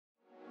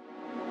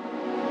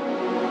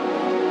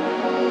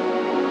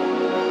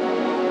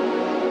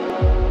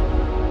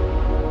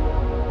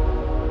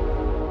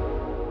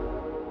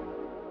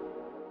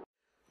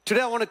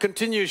Today I want to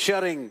continue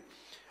sharing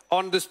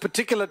on this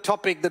particular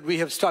topic that we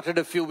have started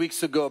a few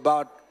weeks ago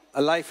about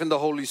a life in the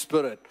Holy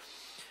Spirit.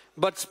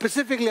 But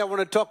specifically I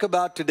want to talk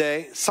about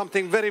today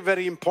something very,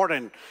 very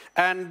important.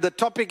 And the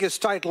topic is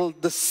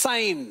titled, The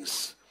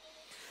Signs.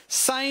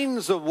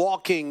 Signs of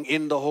walking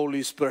in the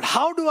Holy Spirit.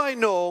 How do I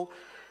know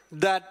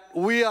that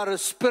we are a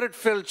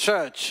Spirit-filled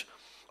church,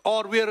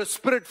 or we are a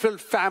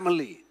Spirit-filled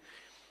family,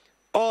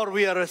 or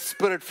we are a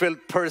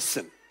Spirit-filled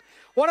person?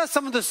 What are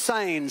some of the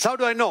signs? How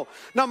do I know?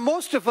 Now,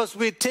 most of us,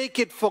 we take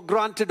it for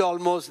granted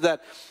almost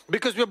that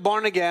because we're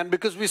born again,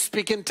 because we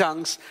speak in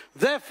tongues,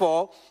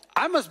 therefore,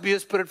 I must be a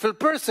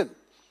Spirit-filled person.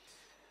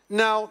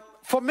 Now,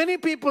 for many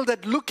people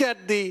that look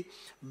at the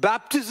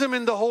baptism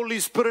in the Holy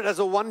Spirit as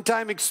a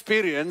one-time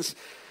experience,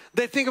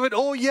 they think of it,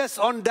 oh yes,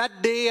 on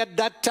that day, at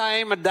that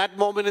time, at that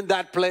moment, in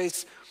that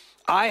place,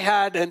 I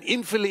had an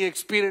infilling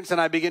experience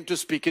and I began to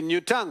speak in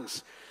new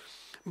tongues.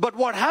 But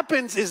what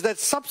happens is that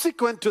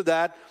subsequent to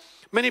that,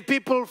 many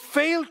people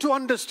fail to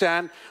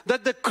understand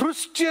that the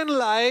Christian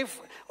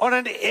life on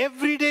an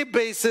everyday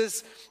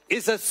basis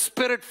is a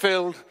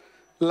Spirit-filled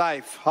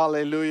life.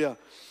 Hallelujah.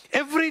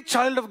 Every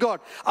child of God,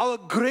 our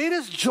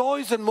greatest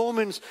joys and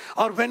moments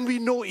are when we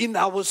know in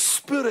our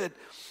spirit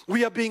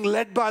we are being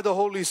led by the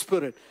Holy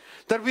Spirit,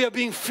 that we are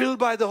being filled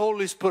by the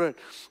Holy Spirit,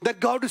 that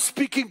God is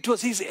speaking to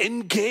us. He's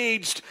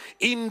engaged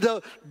in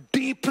the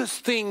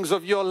deepest things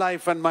of your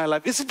life and my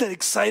life. Isn't that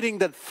exciting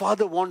that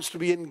Father wants to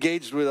be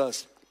engaged with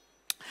us?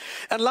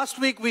 And last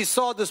week we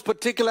saw this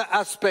particular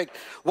aspect.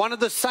 One of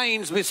the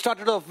signs we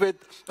started off with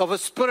of a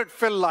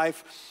Spirit-filled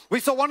life.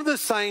 We saw one of the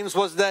signs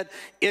was that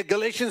in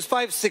Galatians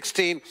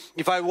 5:16,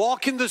 if I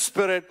walk in the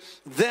Spirit,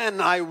 then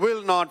I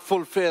will not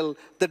fulfill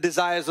the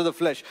desires of the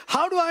flesh.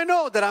 How do I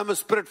know that I'm a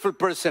Spirit-filled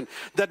person?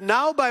 That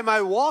now by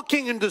my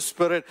walking in the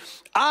Spirit,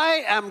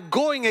 I am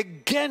going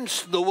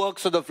against the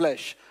works of the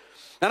flesh.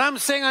 And I'm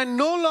saying I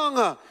no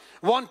longer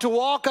want to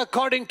walk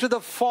according to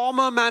the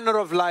former manner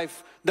of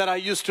life that I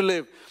used to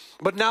live.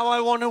 But now I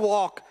want to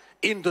walk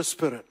in the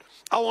Spirit.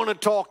 I want to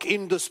talk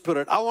in the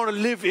Spirit. I want to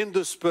live in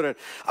the Spirit.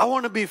 I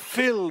want to be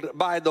filled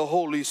by the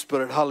Holy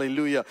Spirit.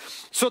 Hallelujah.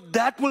 So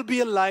that will be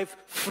a life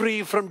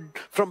free from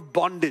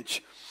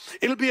bondage.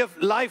 It'll be a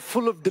life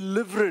full of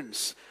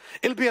deliverance.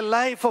 It'll be a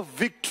life of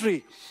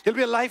victory. It'll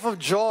be a life of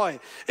joy.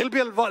 It'll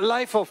be a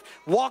life of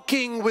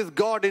walking with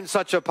God in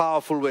such a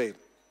powerful way.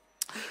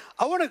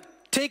 I want to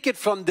take it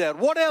from there.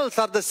 What else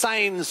are the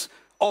signs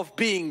of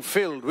being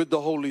filled with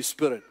the Holy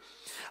Spirit?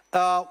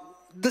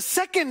 The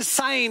second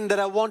sign that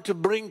I want to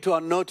bring to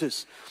our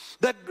notice,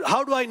 that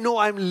how do I know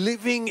I'm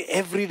living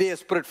every day a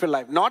Spirit-filled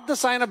life? Not the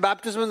sign of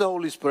baptism in the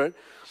Holy Spirit,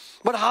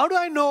 but how do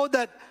I know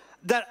that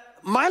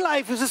my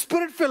life is a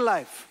Spirit-filled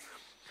life?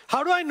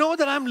 How do I know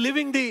that I'm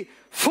living the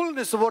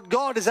fullness of what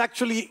God is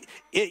actually,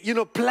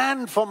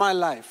 planned for my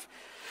life?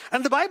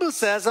 And the Bible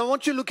says, I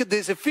want you to look at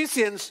this,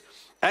 Ephesians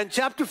and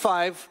chapter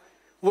 5,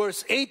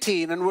 verse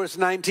 18 and verse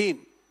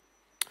 19.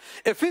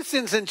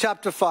 Ephesians in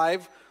chapter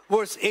 5,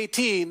 verse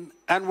 18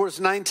 and verse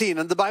 19.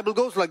 And the Bible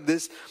goes like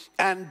this.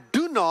 And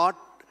do not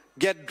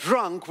get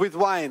drunk with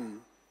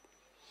wine,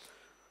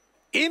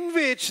 in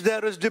which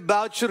there is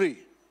debauchery.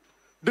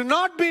 Do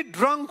not be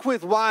drunk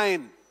with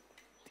wine,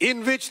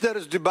 in which there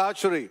is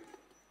debauchery,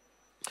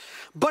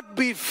 but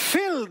be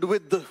filled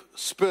with the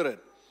Spirit.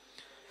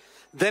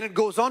 Then it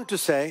goes on to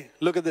say,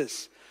 look at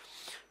this.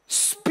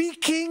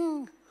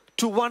 Speaking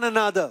to one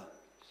another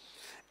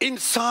in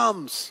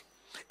psalms,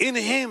 in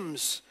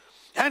hymns,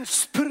 and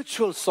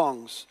spiritual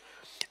songs,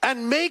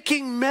 and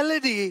making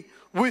melody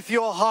with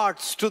your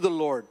hearts to the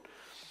Lord.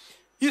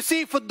 You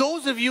see, for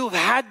those of you who've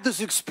had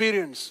this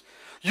experience,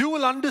 you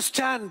will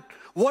understand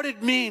what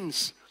it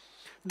means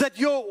that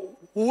you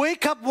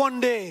wake up one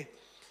day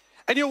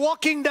and you're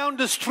walking down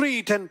the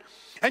street and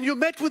you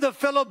met with a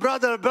fellow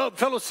brother,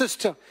 fellow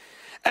sister,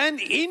 and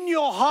in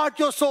your heart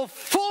you're so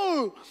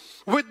full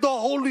with the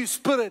Holy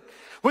Spirit,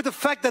 with the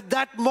fact that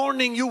that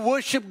morning you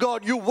worshiped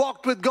God, you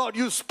walked with God,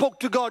 you spoke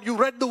to God, you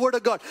read the Word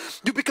of God.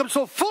 You become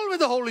so full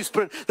with the Holy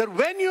Spirit that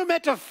when you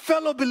met a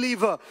fellow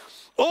believer,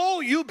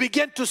 you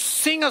began to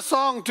sing a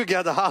song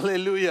together.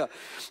 Hallelujah.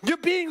 You're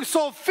being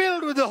so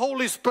filled with the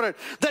Holy Spirit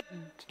that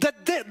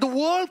the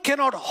world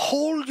cannot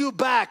hold you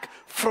back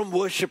from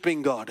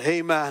worshiping God.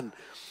 Amen.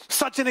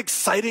 Such an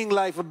exciting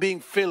life of being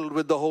filled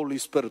with the Holy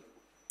Spirit.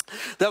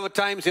 There were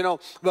times, when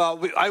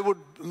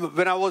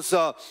I was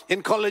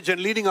in college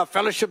and leading our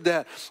fellowship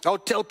there, I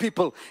would tell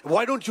people,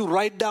 why don't you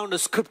write down a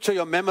scripture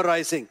you're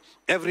memorizing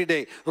every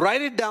day?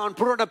 Write it down,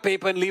 put it on a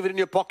paper and leave it in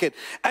your pocket.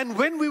 And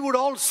when we would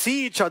all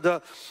see each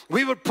other,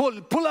 we would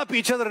pull up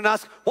each other and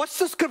ask, what's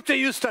the scripture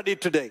you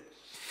studied today?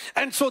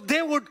 And so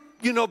they would,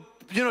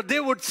 they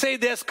would say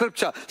their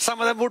scripture.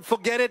 Some of them would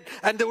forget it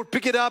and they would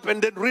pick it up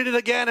and then read it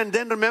again and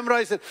then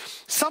memorize it.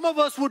 Some of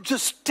us would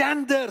just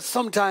stand there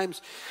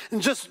sometimes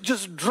and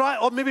just drive,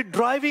 or maybe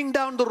driving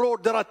down the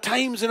road. There are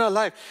times in our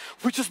life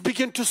we just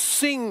begin to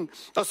sing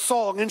a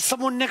song and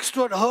someone next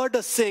to it heard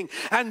us sing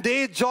and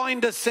they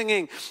joined us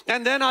singing.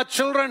 And then our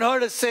children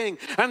heard us sing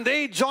and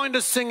they joined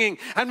us singing.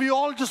 And we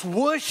all just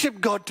worship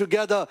God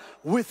together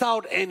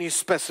without any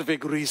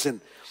specific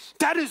reason.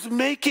 That is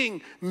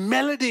making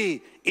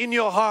melody in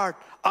your heart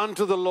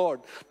unto the Lord.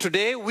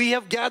 Today we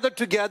have gathered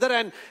together,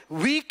 and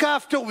week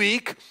after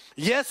week,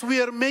 yes,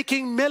 we are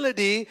making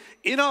melody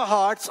in our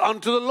hearts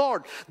unto the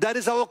Lord. That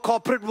is our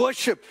corporate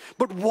worship.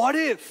 But what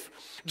if,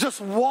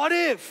 just what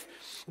if,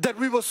 that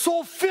we were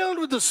so filled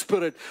with the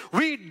Spirit,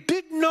 we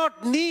did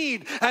not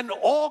need an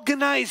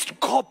organized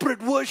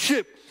corporate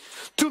worship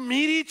to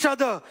meet each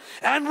other,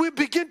 and we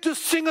begin to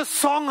sing a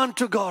song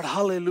unto God.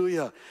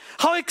 Hallelujah.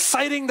 How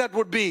exciting that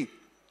would be.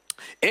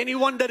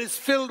 Anyone that is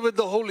filled with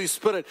the Holy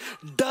Spirit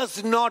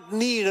does not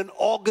need an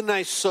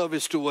organized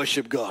service to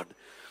worship God.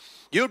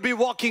 You'd be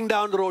walking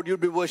down the road, you'd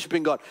be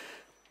worshiping God.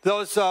 There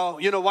was,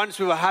 once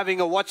we were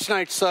having a watch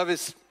night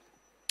service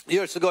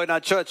years ago in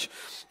our church,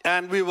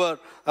 and we were,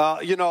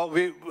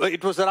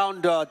 it was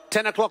around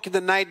 10 o'clock in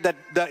the night that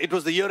it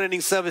was the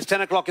year-ending service,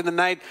 10 o'clock in the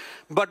night.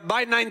 But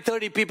by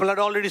 9:30, people had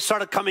already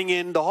started coming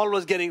in. The hall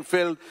was getting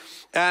filled.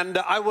 And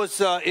I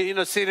was,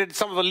 seated,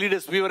 some of the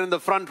leaders, we were in the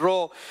front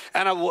row.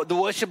 And the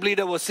worship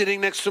leader was sitting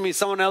next to me.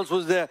 Someone else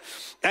was there.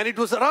 And it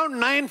was around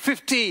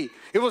 9:50.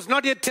 It was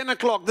not yet 10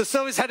 o'clock. The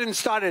service hadn't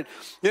started.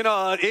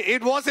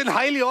 It wasn't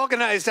highly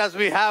organized as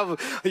we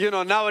have,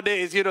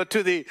 nowadays,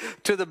 to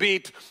the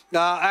beat.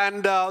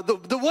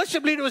 The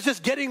worship leader was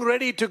just getting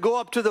ready to go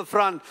up to the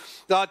front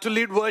to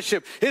lead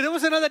worship. There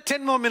was another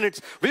 10 more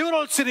minutes. We were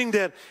all sitting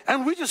there,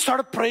 and we just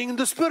started praying in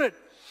the Spirit.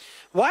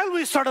 While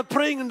we started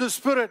praying in the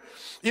Spirit,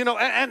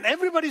 and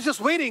everybody's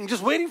just waiting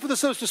for the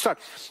service to start.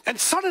 And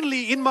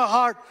suddenly in my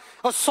heart,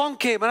 a song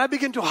came, and I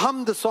began to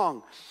hum the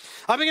song.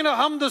 I began to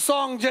hum the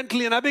song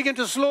gently, and I began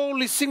to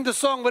slowly sing the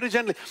song very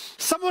gently.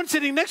 Someone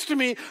sitting next to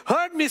me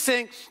heard me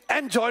sing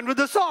and joined with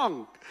the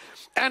song.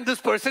 And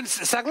this person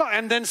sang along,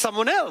 and then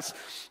someone else.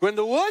 When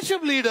the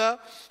worship leader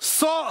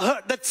saw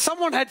that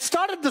someone had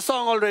started the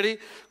song already,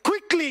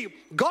 quickly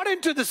got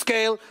into the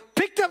scale,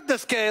 picked up the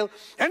scale,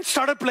 and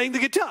started playing the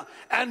guitar.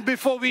 And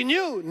before we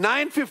knew,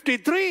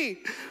 9:53,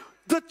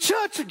 the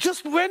church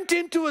just went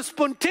into a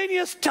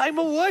spontaneous time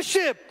of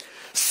worship,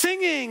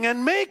 singing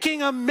and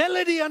making a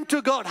melody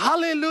unto God.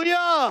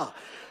 Hallelujah!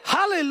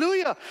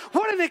 Hallelujah!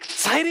 What an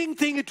exciting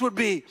thing it would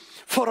be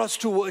for us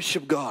to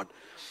worship God.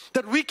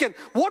 That we can,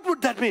 what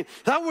would that mean?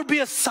 That would be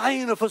a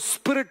sign of a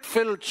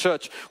Spirit-filled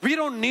church. We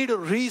don't need a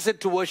reason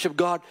to worship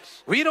God.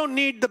 We don't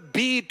need the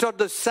beat or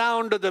the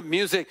sound or the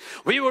music.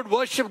 We would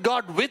worship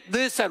God with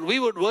this, and we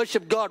would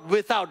worship God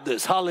without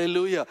this.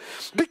 Hallelujah.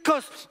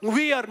 Because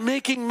we are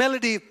making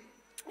melody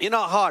in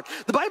our heart.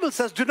 The Bible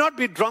says, do not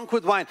be drunk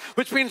with wine,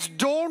 which means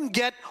don't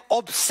get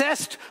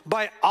obsessed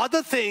by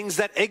other things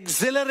that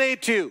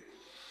exhilarate you.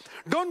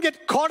 Don't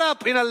get caught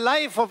up in a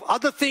life of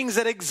other things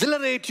that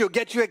exhilarate you,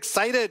 get you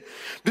excited.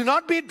 Do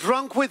not be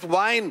drunk with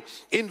wine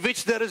in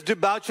which there is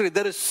debauchery,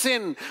 there is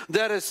sin,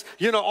 there is,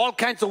 all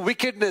kinds of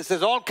wickedness,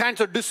 there's all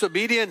kinds of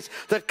disobedience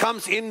that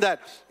comes in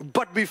that.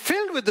 But be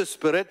filled with the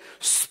Spirit,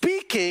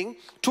 speaking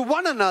to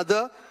one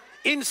another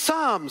in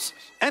psalms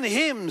and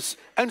hymns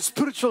and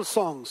spiritual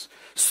songs.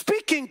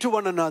 Speaking to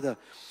one another.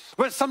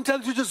 Well,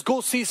 sometimes you just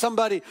go see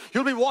somebody.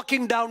 You'll be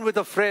walking down with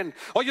a friend,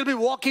 or you'll be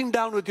walking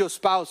down with your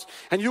spouse,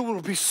 and you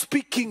will be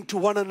speaking to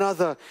one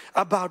another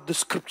about the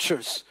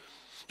scriptures.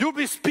 You'll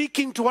be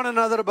speaking to one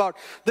another about,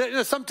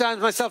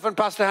 sometimes myself and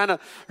Pastor Hannah,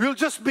 we'll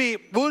just be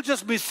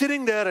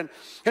sitting there,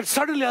 and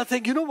suddenly I'll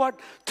think, you know what,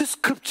 this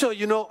scripture,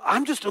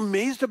 I'm just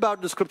amazed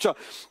about the scripture.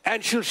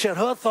 And she'll share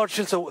her thoughts.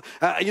 She'll say,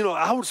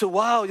 I would say,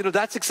 wow,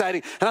 that's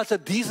exciting. And I'll say,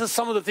 these are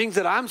some of the things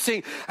that I'm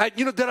seeing. And,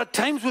 there are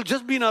times we'll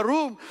just be in a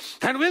room,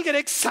 and we'll get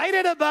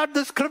excited about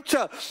the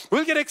scripture.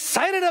 We'll get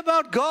excited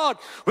about God.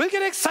 We'll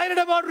get excited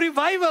about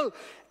revival.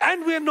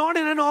 And we're not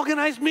in an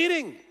organized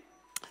meeting.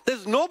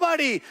 There's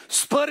nobody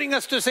spurring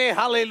us to say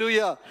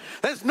hallelujah.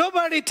 There's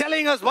nobody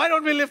telling us, why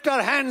don't we lift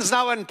our hands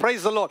now and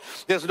praise the Lord?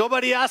 There's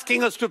nobody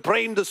asking us to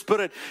pray in the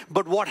Spirit.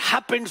 But what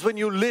happens when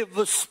you live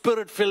a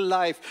Spirit-filled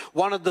life,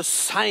 one of the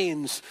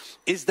signs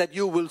is that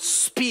you will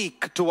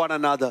speak to one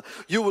another.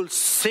 You will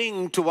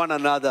sing to one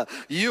another.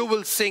 You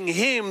will sing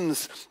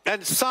hymns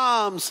and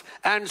psalms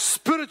and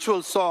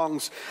spiritual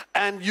songs.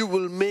 And you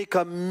will make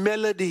a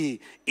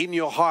melody in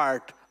your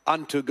heart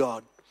unto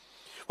God.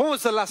 When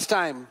was the last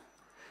time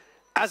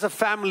as a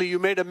family you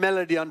made a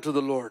melody unto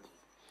the Lord?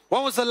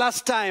 When was the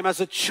last time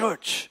as a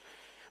church?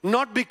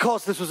 Not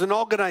because this was an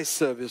organized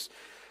service,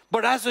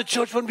 but as a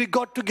church when we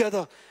got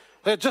together,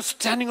 just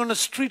standing on a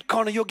street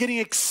corner, you're getting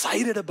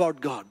excited about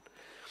God.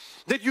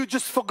 That you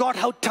just forgot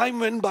how time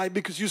went by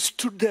because you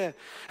stood there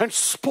and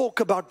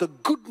spoke about the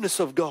goodness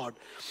of God.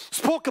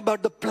 Spoke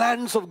about the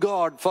plans of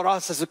God for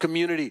us as a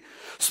community.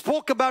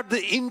 Spoke about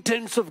the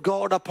intents of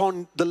God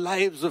upon the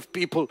lives of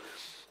people.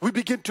 We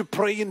begin to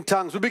pray in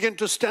tongues. We begin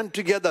to stand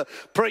together,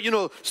 pray,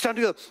 stand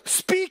together,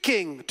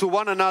 speaking to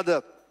one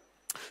another,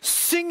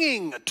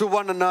 singing to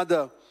one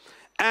another,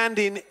 and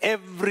in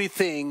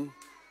everything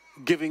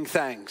giving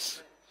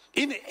thanks.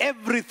 In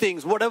everything,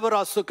 whatever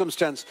our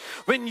circumstance.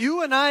 When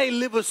you and I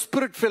live a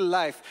Spirit-filled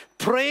life,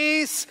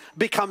 praise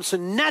becomes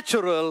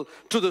natural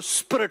to the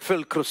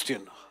Spirit-filled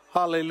Christian.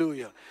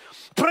 Hallelujah.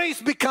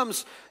 Praise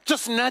becomes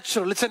just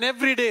natural. It's an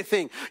everyday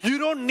thing. You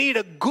don't need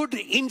a good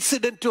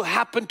incident to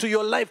happen to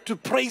your life to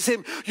praise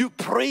Him. You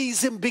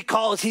praise Him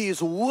because He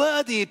is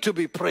worthy to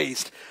be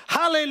praised.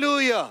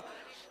 Hallelujah.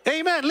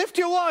 Amen. Lift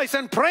your voice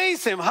and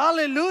praise Him.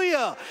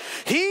 Hallelujah.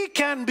 He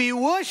can be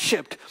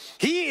worshipped.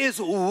 He is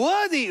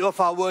worthy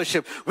of our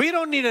worship. We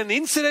don't need an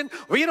incident.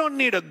 We don't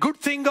need a good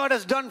thing God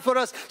has done for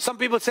us. Some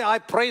people say, I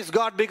praise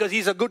God because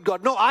He's a good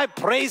God. No, I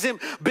praise Him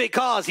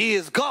because He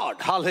is God.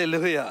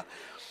 Hallelujah.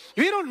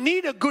 We don't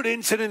need a good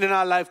incident in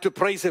our life to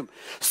praise Him.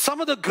 Some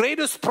of the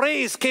greatest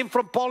praise came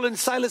from Paul and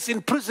Silas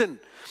in prison.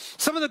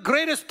 Some of the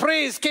greatest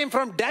praise came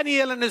from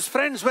Daniel and his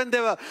friends when they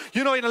were,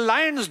 in a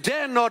lion's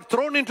den or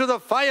thrown into the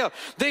fire.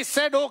 They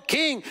said, "Oh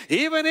King,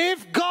 even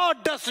if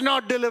God does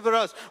not deliver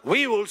us,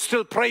 we will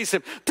still praise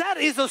Him." That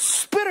is a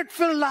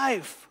spirit-filled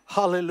life.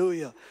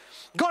 Hallelujah.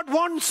 God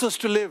wants us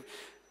to live.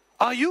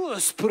 Are you a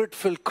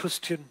spirit-filled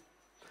Christian?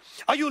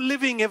 Are you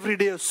living every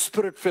day a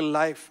spirit-filled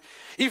life?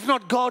 If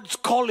not, God's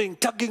calling,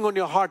 tugging on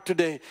your heart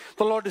today.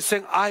 The Lord is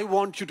saying, I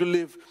want you to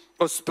live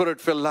a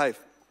spirit-filled life.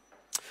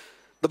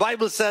 The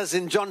Bible says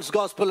in John's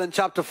Gospel in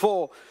chapter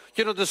 4,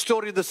 the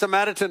story of the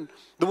Samaritan,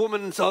 the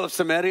woman of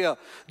Samaria.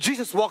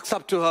 Jesus walks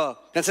up to her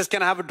and says,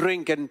 "Can I have a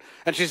drink?" And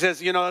she says,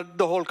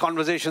 the whole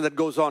conversation that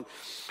goes on.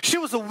 She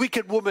was a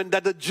wicked woman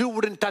that the Jew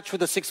wouldn't touch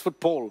with a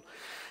 6-foot pole.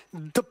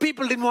 The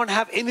people didn't want to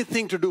have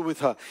anything to do with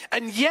her.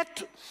 And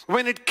yet,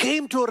 when it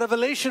came to a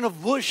revelation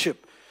of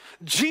worship,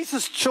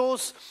 Jesus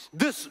chose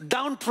this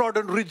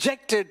downtrodden,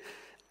 rejected,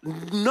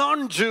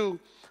 non-Jew,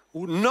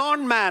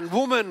 non-man,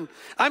 woman.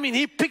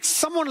 He picked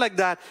someone like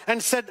that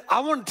and said, I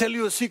want to tell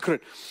you a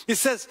secret. He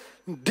says,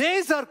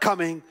 days are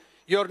coming,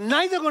 you're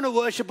neither going to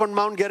worship on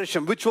Mount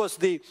Gerizim, which was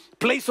the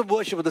place of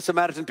worship of the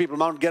Samaritan people,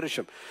 Mount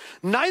Gerizim.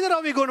 Neither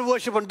are we going to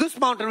worship on this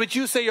mountain, which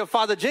you say your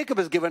father Jacob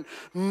has given,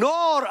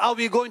 nor are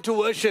we going to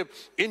worship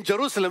in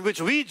Jerusalem,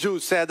 which we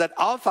Jews say that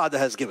our father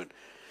has given.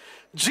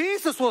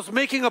 Jesus was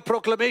making a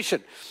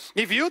proclamation.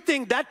 If you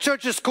think that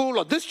church is cool,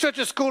 or this church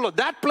is cool, or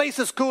that place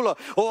is cool, or,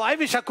 oh, I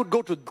wish I could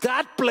go to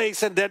that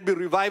place and there'd be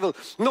revival.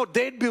 No,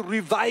 there'd be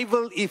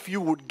revival if you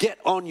would get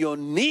on your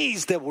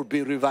knees, there would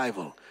be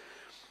revival.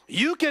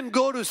 You can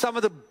go to some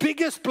of the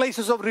biggest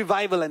places of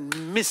revival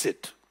and miss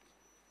it.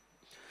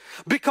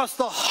 Because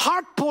the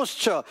heart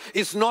posture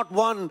is not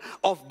one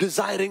of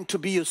desiring to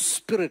be a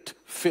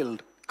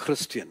spirit-filled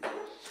Christian.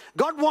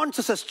 God wants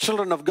us as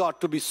children of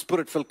God to be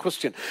spirit-filled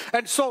Christian.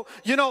 And so,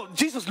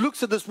 Jesus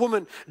looks at this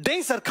woman.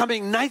 Days are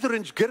coming neither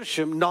in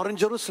Gerizim nor in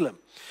Jerusalem.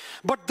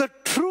 But the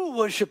true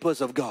worshippers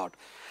of God,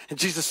 and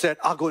Jesus said,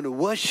 are going to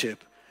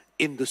worship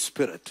in the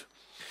Spirit.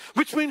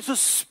 Which means a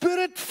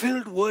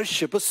spirit-filled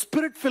worship, a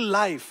spirit-filled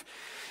life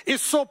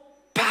is so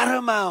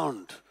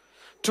paramount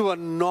to a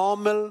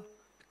normal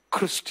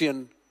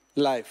Christian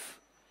life.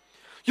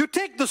 You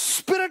take the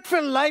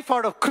spirit-filled life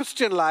out of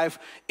Christian life,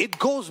 it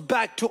goes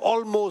back to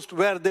almost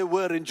where they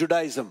were in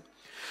Judaism.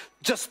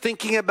 Just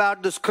thinking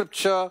about the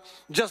scripture,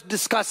 just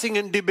discussing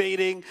and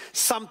debating,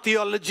 some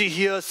theology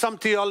here, some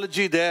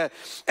theology there.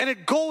 And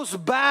it goes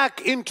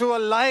back into a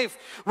life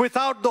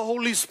without the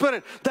Holy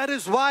Spirit. That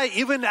is why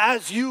even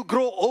as you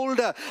grow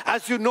older,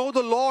 as you know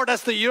the Lord,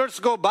 as the years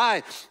go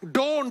by,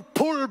 don't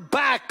pull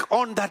back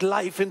on that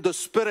life in the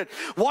Spirit.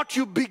 What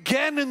you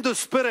began in the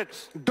Spirit,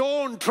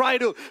 don't try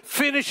to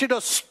finish it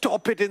or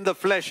stop it in the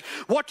flesh.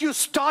 What you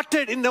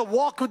started in the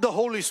walk with the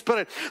Holy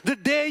Spirit, the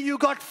day you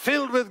got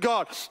filled with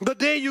God, the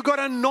day you got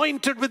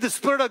anointed with the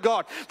Spirit of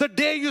God, the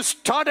day you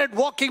started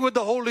walking with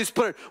the Holy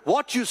Spirit,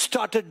 what you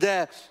started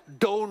there,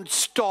 don't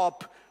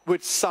stop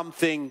with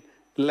something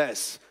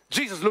less.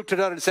 Jesus looked at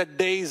her and said,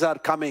 days are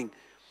coming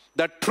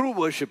that true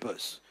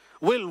worshipers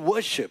will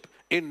worship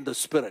in the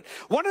Spirit.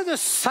 One of the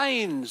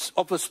signs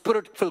of a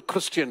spirit-filled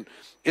Christian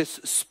is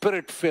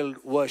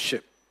spirit-filled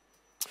worship.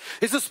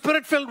 It's a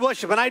spirit-filled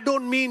worship, and I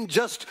don't mean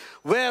just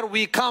where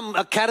we come,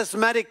 a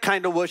charismatic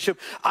kind of worship.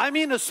 I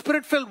mean a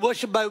spirit-filled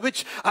worship, by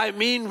which I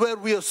mean where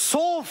we are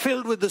so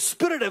filled with the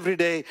Spirit every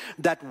day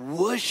that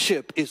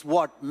worship is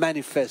what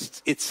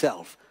manifests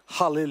itself.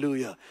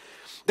 Hallelujah.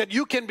 That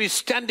you can be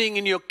standing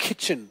in your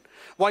kitchen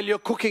while you're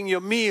cooking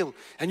your meal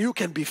and you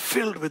can be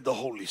filled with the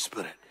Holy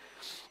Spirit.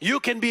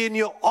 You can be in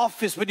your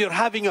office when you're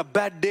having a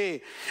bad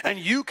day and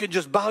you can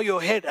just bow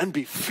your head and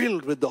be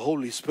filled with the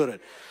Holy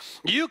Spirit.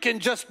 You can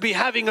just be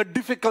having a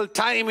difficult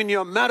time in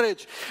your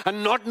marriage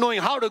and not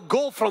knowing how to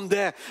go from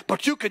there.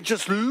 But you can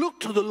just look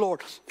to the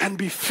Lord and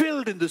be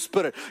filled in the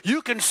Spirit.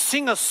 You can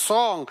sing a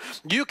song.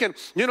 You can,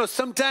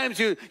 sometimes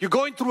you're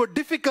going through a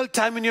difficult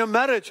time in your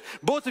marriage.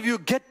 Both of you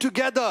get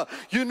together,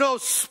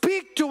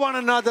 speak to one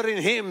another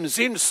in hymns,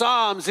 in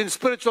psalms, in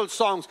spiritual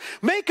songs.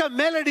 Make a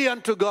melody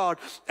unto God.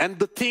 And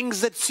the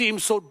things that seem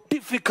so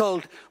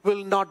difficult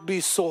will not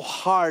be so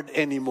hard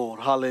anymore.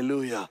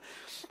 Hallelujah.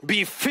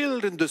 Be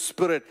filled in the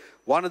Spirit.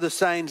 One of the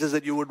signs is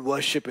that you would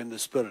worship in the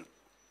Spirit.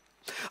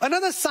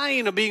 Another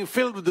sign of being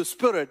filled with the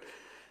Spirit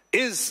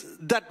is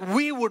that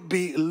we would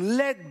be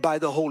led by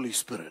the Holy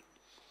Spirit.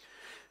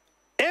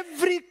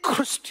 Every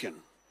Christian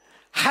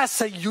has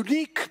a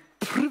unique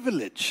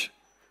privilege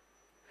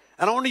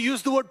And I want to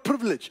use the word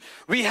privilege.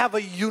 We have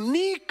a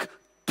unique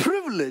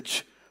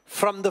privilege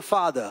from the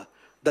Father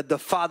that the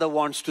Father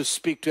wants to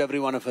speak to every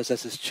one of us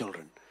as His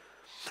children.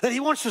 That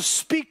He wants to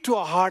speak to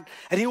our heart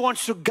and He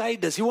wants to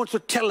guide us. He wants to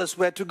tell us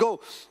where to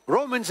go.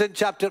 Romans in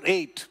chapter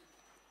 8,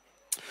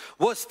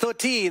 verse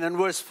 13 and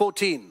verse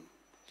 14.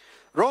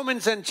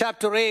 Romans in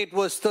chapter 8,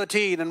 verse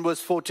 13 and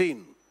verse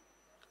 14.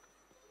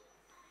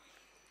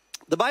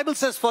 The Bible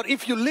says, for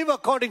if you live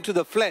according to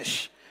the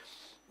flesh,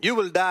 you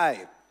will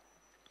die.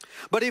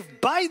 But if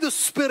by the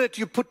Spirit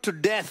you put to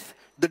death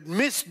the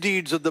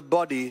misdeeds of the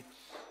body,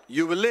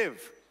 you will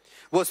live.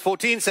 Verse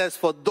 14 says,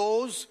 for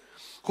those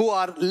who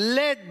are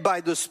led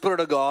by the Spirit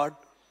of God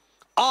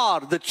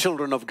are the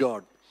children of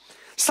God.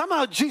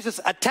 Somehow Jesus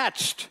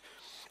attached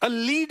a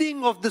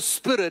leading of the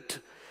Spirit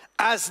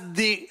as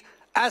the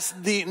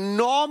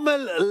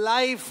normal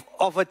life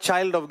of a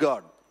child of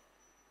God.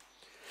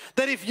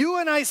 That if you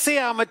and I say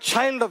I'm a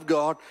child of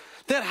God,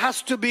 there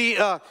has to be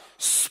a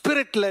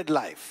Spirit-led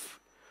life.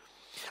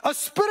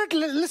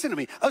 Listen to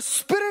me, a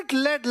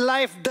Spirit-led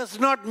life does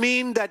not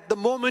mean that the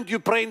moment you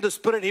pray in the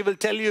Spirit, He will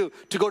tell you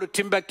to go to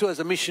Timbuktu as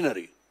a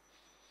missionary.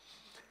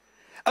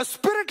 A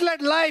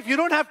Spirit-led life, you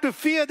don't have to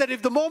fear that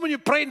if the moment you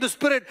pray in the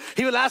Spirit,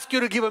 He will ask you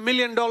to give $1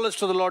 million to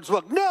the Lord's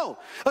work. No,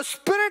 a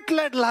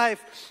Spirit-led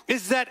life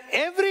is that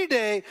every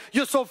day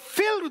you're so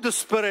filled with the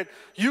Spirit,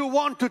 you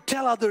want to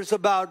tell others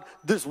about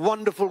this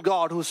wonderful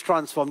God who's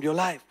transformed your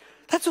life.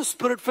 That's a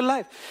Spirit-filled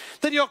life.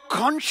 That you're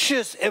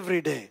conscious every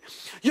day.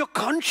 You're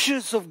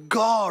conscious of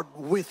God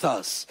with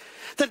us.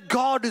 That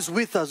God is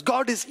with us.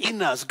 God is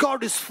in us.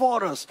 God is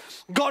for us.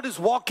 God is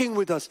walking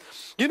with us.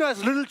 You know,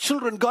 as little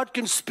children, God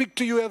can speak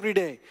to you every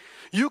day.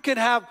 You can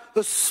have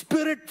a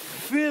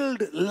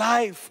Spirit-filled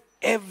life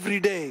every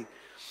day.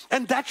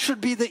 And that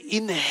should be the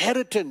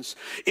inheritance.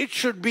 It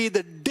should be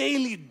the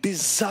daily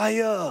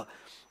desire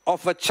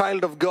of a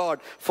child of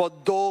God. For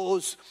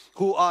those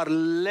who are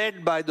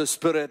led by the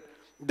Spirit,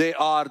 they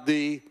are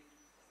the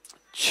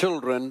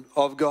children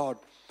of God.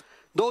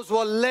 Those who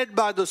are led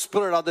by the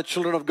Spirit are the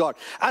children of God.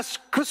 As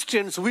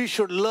Christians, we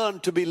should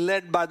learn to be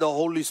led by the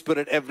Holy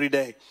Spirit every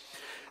day.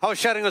 I was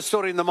sharing a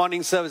story in the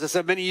morning service. I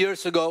said many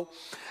years ago,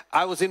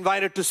 I was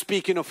invited to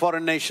speak in a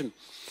foreign nation.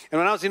 And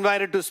when I was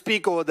invited to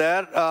speak over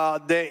there,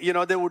 they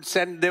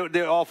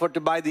offered to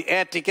buy the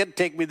air ticket,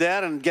 take me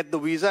there and get the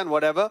visa and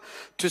whatever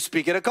to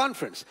speak at a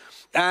conference.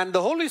 And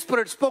the Holy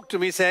Spirit spoke to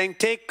me saying,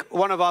 take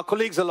one of my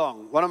colleagues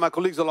along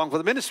for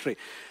the ministry.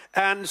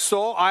 And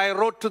so I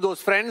wrote to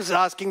those friends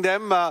asking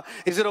them,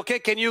 is it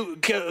okay?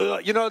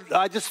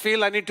 I just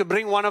feel I need to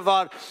bring one of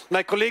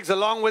my colleagues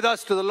along with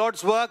us to the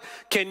Lord's work.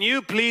 Can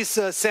you please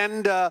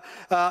send, an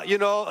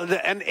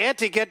air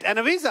ticket and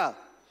a visa?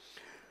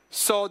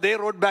 So they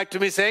wrote back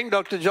to me saying,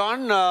 Dr.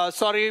 John,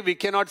 sorry, we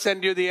cannot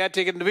send you the air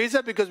ticket and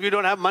visa because we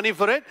don't have money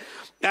for it.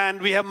 And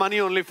we have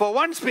money only for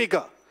one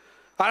speaker.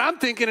 And I'm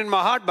thinking in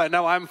my heart by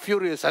now, I'm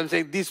furious. I'm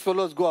saying, these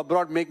fellows go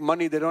abroad, make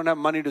money. They don't have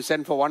money to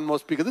send for one more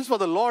speaker. This is for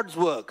the Lord's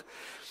work.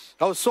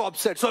 I was so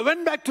upset. So I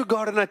went back to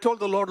God and I told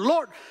the Lord,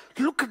 Lord,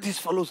 look at these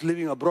fellows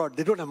living abroad.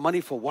 They don't have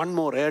money for one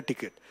more air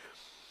ticket.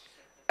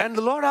 And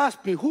the Lord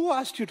asked me, who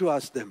asked you to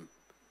ask them?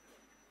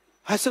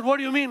 I said, what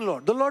do you mean,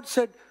 Lord? The Lord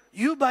said,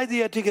 you buy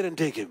the air ticket and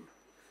take him.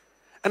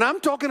 And I'm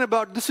talking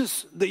about, this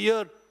is the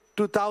year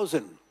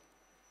 2000.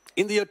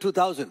 In the year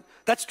 2000.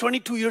 That's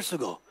 22 years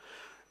ago.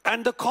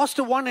 And the cost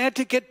of one air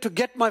ticket to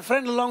get my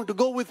friend along to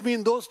go with me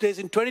in those days,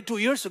 in 22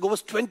 years ago,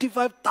 was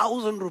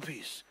 25,000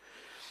 rupees.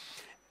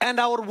 And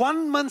our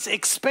 1 month's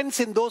expense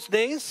in those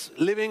days,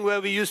 living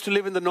where we used to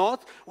live in the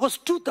north, was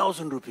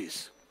 2,000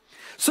 rupees.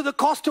 So the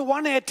cost of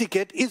one air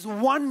ticket is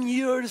 1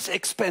 year's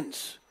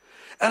expense.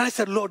 And I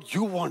said, Lord,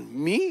 you want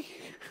me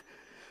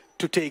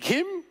to take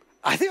him?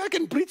 I think I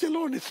can preach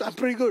alone. I'm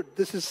pretty good.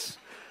 This is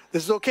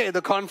okay.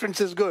 The conference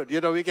is good.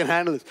 We can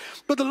handle this.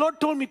 But the Lord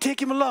told me,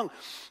 take him along.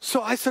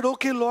 So I said,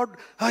 okay, Lord.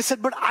 I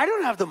said, but I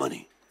don't have the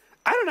money.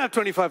 I don't have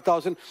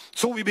 25,000.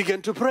 So we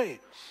began to pray.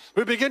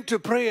 We began to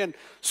pray and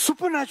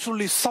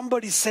supernaturally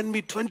somebody sent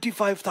me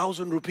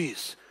 25,000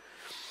 rupees.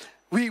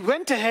 We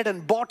went ahead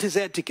and bought his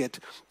air ticket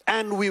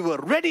and we were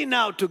ready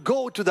now to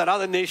go to that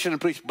other nation and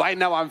preach. By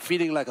now I'm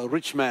feeling like a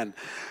rich man.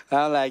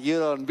 I'm like, we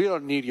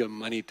don't need your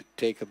money to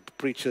take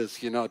preachers,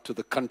 to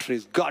the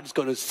countries. God's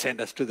going to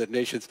send us to the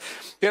nations.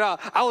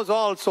 I was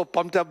all so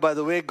pumped up by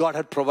the way God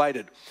had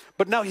provided.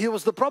 But now here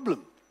was the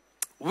problem.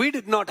 We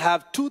did not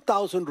have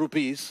 2,000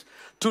 rupees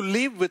to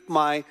leave with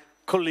my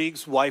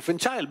colleague's wife and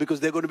child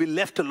because they're going to be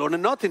left alone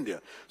in North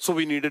India. So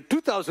we needed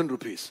 2,000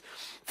 rupees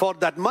for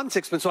that month's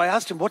expense. So I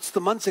asked him, what's the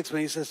month's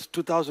expense? He says,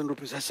 2,000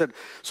 rupees. I said,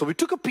 so we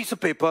took a piece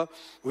of paper,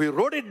 we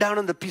wrote it down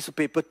on the piece of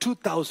paper,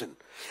 2,000.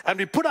 And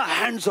we put our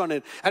hands on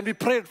it and we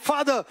prayed,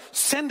 Father,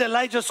 send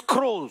Elijah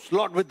scrolls,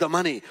 Lord, with the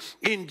money.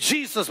 In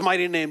Jesus'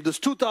 mighty name, this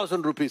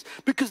 2,000 rupees.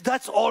 Because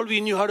that's all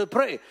we knew how to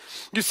pray.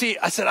 You see,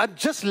 I said, I'm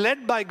just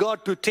led by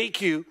God to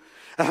take you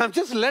And I'm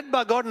just led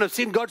by God and I've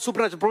seen God's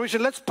supernatural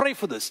provision. Let's pray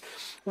for this.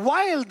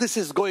 While this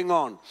is going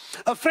on,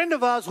 a friend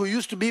of ours who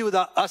used to be with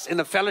us in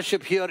a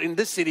fellowship here in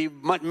this city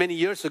many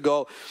years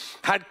ago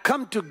had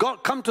come to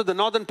the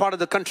northern part of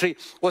the country,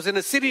 was in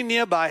a city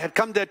nearby, had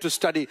come there to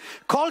study,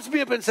 calls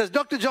me up and says,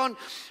 Dr. John,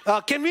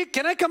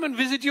 can I come and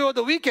visit you over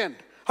the weekend?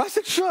 I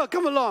said, sure,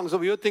 come along. So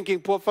we were thinking,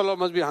 poor fellow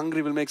must be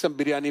hungry. We'll make some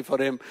biryani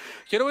for him.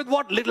 With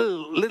what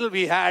little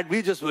we had,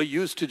 we just were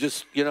used to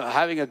just,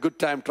 having a good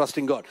time,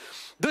 trusting God.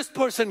 This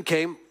person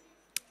came.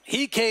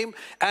 He came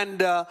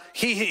and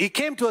he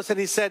came to us and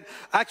he said,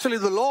 actually,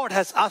 the Lord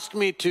has asked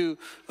me to,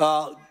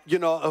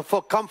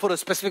 come for a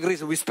specific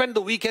reason. We spent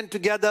the weekend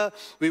together.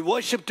 We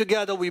worshiped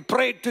together. We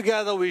prayed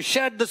together. We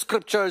shared the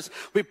scriptures.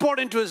 We poured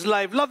into his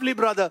life. Lovely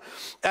brother.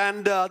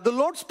 And the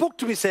Lord spoke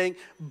to me saying,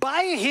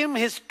 buy him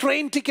his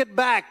train ticket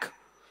back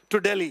to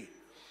Delhi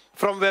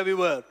from where we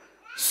were.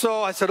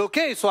 So I said,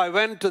 okay. So I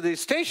went to the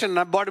station and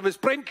I bought him his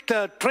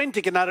train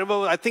ticket. I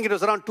remember, I think it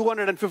was around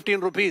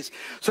 215 rupees.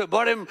 So I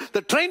bought him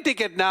the train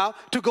ticket now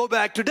to go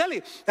back to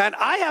Delhi. And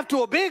I have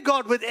to obey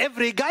God with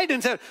every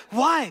guidance.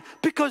 Why?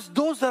 Because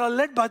those that are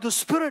led by the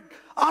Spirit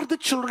are the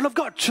children of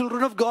God.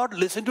 Children of God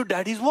listen to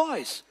Daddy's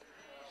voice.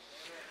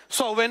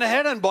 So I went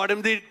ahead and bought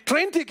him the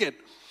train ticket.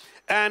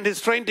 And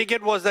his train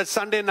ticket was that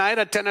Sunday night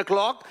at 10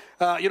 o'clock,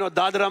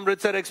 Dadar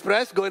Amritsar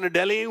Express, going to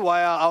Delhi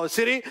via our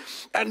city.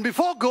 And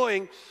before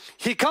going,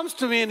 he comes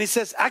to me and he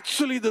says,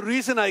 actually, the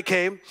reason I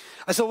came,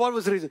 I said, what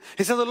was the reason?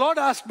 He said, the Lord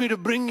asked me to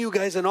bring you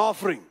guys an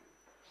offering.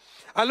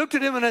 I looked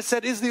at him and I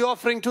said, is the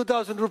offering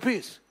 2,000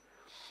 rupees?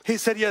 He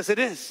said, yes, it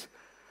is.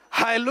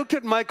 I looked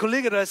at my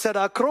colleague and I said,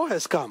 our crow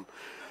has come.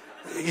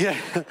 Yeah.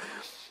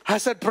 I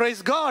said,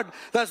 praise God.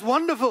 That's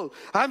wonderful.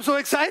 I'm so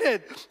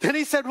excited. Then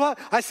he said, what?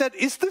 I said,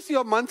 is this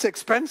your month's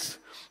expense?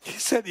 He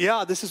said,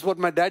 yeah, this is what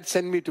my dad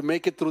sent me to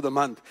make it through the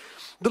month.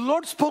 The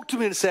Lord spoke to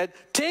me and said,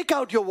 take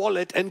out your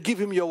wallet and give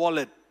him your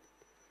wallet.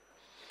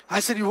 I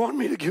said, you want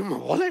me to give him a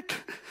wallet?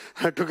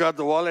 I took out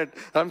the wallet.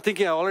 I'm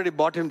thinking I already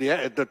bought him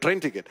the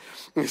train ticket.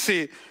 You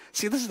see,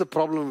 this is the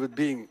problem with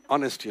being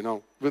honest,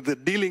 with the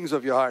dealings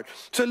of your heart.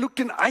 So I looked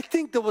in, I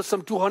think there was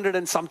some 200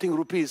 and something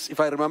rupees,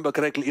 if I remember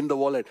correctly, in the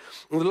wallet.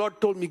 And the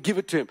Lord told me, give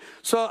it to him.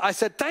 So I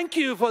said, thank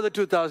you for the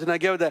 2,000. I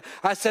gave it that.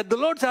 I said, the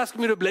Lord's asked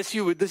me to bless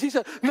you with this. He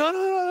said,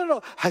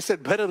 no. I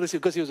said, better receive,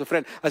 because he was a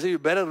friend. I said, you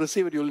better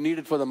receive it. You'll need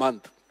it for the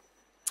month.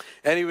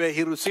 Anyway,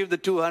 he received the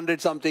 200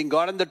 something,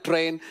 got on the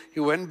train, he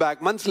went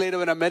back. Months later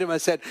when I met him, I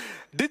said,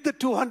 did the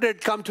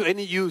 200 come to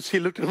any use? He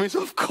looked at me and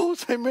said, of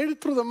course, I made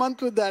it through the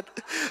month with that.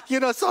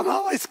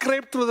 Somehow I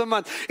scraped through the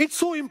month. It's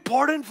so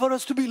important for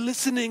us to be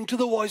listening to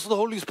the voice of the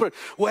Holy Spirit.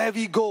 Where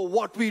we go,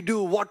 what we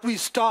do, what we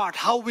start,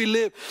 how we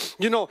live.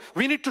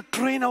 We need to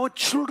train our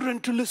children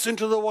to listen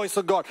to the voice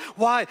of God.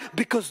 Why?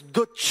 Because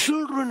the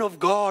children of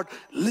God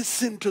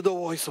listen to the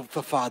voice of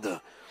the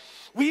Father.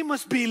 We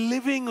must be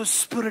living a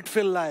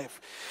Spirit-filled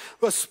life.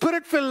 A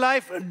Spirit-filled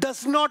life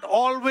does not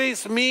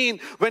always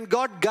mean, when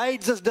God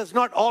guides us, does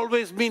not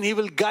always mean He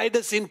will guide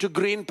us into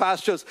green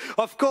pastures.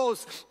 Of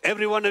course,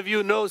 every one of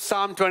you knows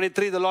Psalm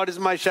 23, the Lord is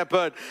my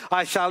shepherd,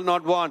 I shall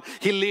not want.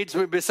 He leads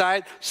me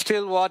beside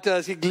still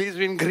waters. He leads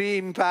me in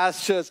green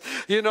pastures.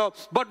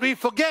 But we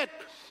forget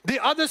the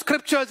other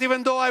scriptures,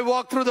 even though I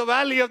walk through the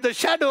valley of the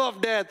shadow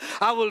of death,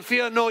 I will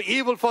fear no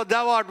evil, for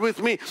thou art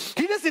with me.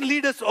 He doesn't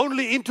lead us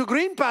only into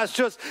green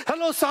pastures.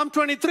 Hello, Psalm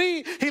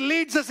 23, He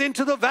leads us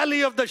into the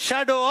valley of the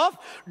shadow of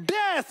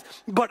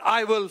death. But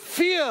I will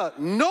fear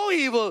no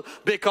evil,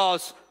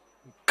 because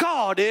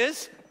God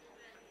is,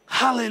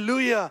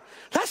 hallelujah.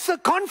 That's the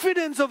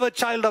confidence of a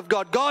child of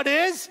God. God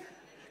is,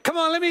 come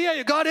on, let me hear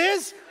you. God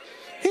is,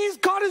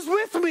 God is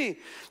with me.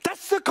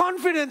 That's the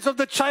confidence of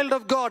the child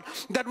of God,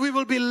 that we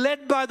will be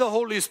led by the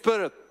Holy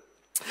Spirit.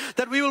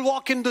 That we will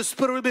walk in the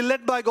Spirit, will be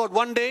led by God.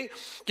 One day,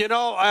 Philip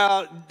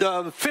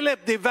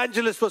the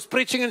evangelist was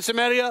preaching in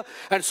Samaria,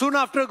 and soon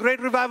after a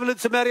great revival in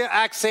Samaria,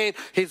 Acts 8,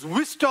 he's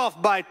whisked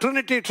off by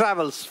Trinity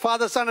Travels.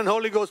 Father, Son, and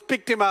Holy Ghost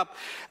picked him up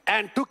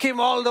and took him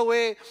all the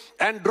way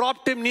and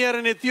dropped him near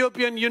an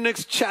Ethiopian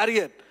eunuch's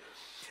chariot.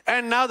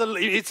 And now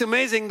it's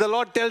amazing. The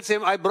Lord tells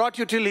him, I brought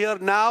you till here,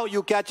 now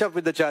you catch up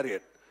with the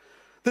chariot.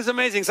 This is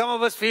amazing. Some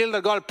of us feel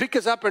that God will pick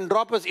us up and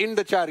drop us in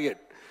the chariot.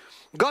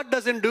 God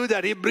doesn't do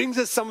that. He brings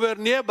us somewhere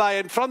nearby,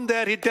 and from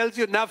there He tells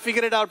you, now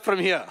figure it out from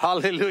here.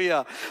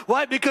 Hallelujah.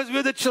 Why? Because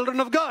we're the children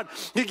of God.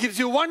 He gives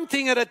you one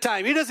thing at a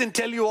time. He doesn't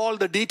tell you all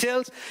the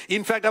details.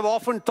 In fact, I've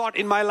often thought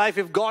in my life,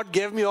 if God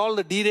gave me all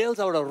the details,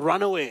 I would have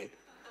run away.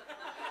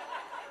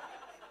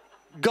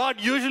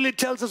 God usually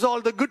tells us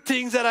all the good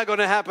things that are going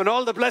to happen,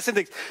 all the pleasant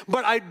things.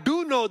 But I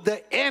do know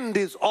the end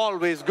is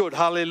always good.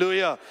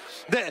 Hallelujah.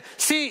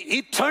 See,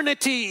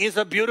 eternity is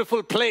a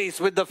beautiful place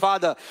with the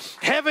Father.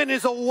 Heaven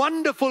is a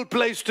wonderful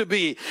place to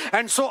be.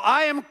 And so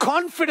I am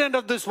confident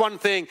of this one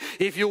thing.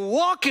 If you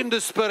walk in the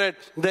Spirit,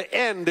 the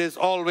end is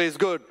always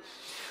good.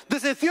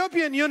 This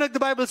Ethiopian eunuch, the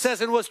Bible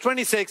says in verse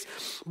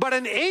 26, but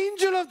an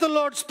angel of the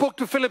Lord spoke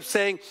to Philip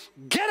saying,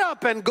 get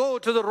up and go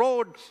to the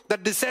road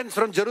that descends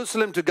from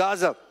Jerusalem to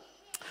Gaza.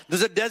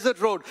 There's a desert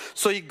road.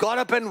 So he got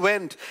up and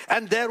went.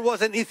 And there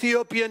was an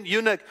Ethiopian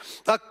eunuch,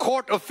 a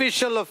court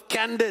official of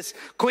Candace,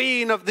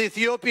 queen of the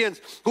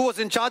Ethiopians, who was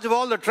in charge of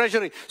all the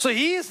treasury. So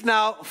he is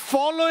now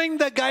following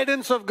the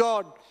guidance of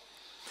God.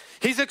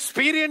 He's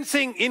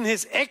experiencing, in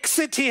his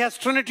exit, he has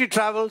Trinity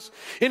travels.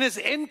 In his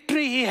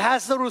entry, he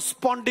has the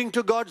responding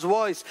to God's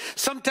voice.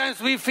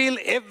 Sometimes we feel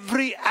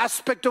every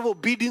aspect of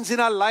obedience in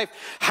our life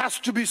has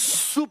to be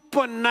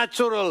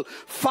supernatural.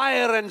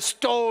 Fire and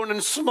stone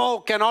and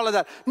smoke and all of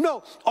that.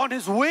 No, on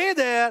his way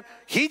there,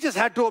 he just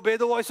had to obey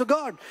the voice of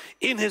God.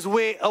 In his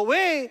way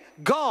away,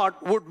 God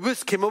would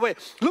whisk him away.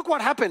 Look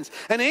what happens.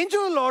 An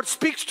angel of the Lord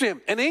speaks to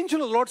him. An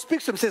angel of the Lord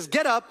speaks to him, says,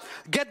 get up,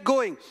 get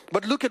going.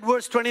 But look at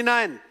verse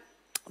 29.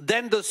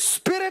 Then the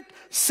Spirit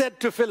said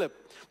to Philip,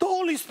 the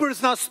Holy Spirit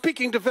is now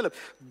speaking to Philip,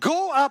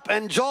 go up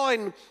and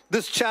join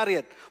this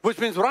chariot, which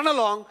means run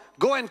along,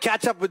 go and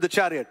catch up with the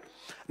chariot.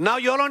 Now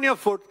you're on your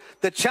foot,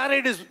 the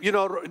chariot is,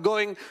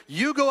 going,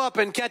 you go up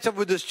and catch up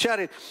with this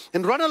chariot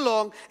and run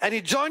along, and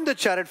he joined the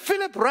chariot.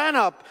 Philip ran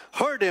up,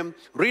 heard him,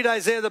 read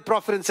Isaiah the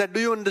prophet and said,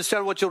 do you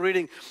understand what you're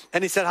reading?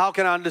 And he said, how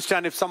can I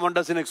understand if someone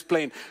doesn't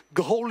explain?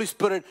 The Holy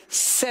Spirit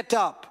set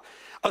up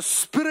a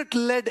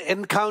Spirit-led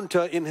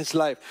encounter in his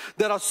life.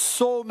 There are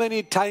so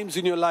many times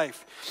in your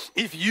life,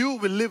 if you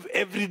will live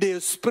every day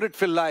a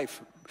Spirit-filled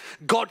life,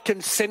 God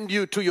can send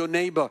you to your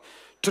neighbor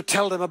to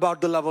tell them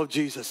about the love of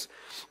Jesus.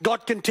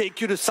 God can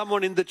take you to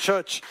someone in the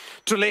church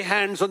to lay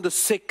hands on the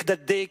sick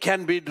that they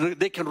can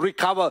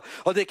recover,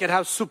 or they can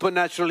have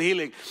supernatural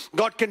healing.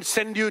 God can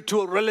send you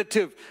to a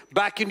relative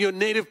back in your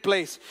native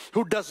place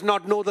who does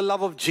not know the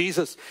love of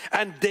Jesus,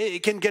 and they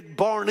can get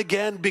born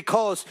again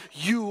because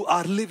you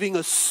are living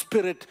a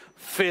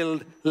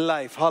Spirit-filled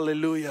life.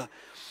 Hallelujah.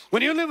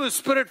 When you live a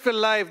Spirit-filled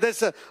life,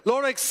 there's a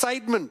lot of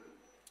excitement.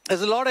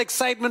 There's a lot of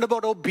excitement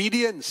about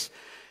obedience.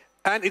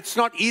 And it's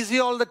not easy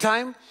all the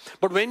time,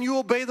 but when you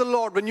obey the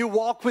Lord, when you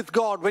walk with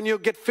God, when you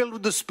get filled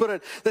with the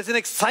Spirit, there's an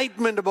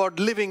excitement about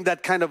living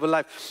that kind of a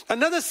life.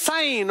 Another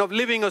sign of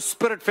living a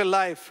Spirit-filled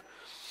life,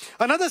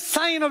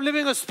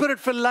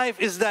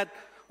 is that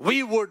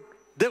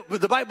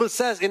the Bible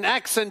says in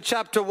Acts in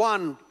chapter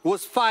 1,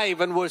 verse 5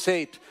 and verse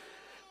 8,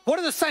 what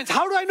are the signs?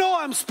 How do I know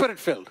I'm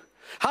Spirit-filled?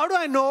 How do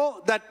I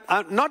know that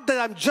not that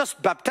I'm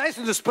just baptized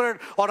in the Spirit,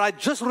 or I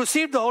just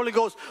received the Holy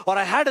Ghost, or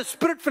I had a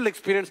Spirit-filled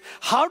experience?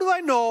 How do I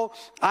know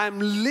I'm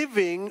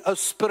living a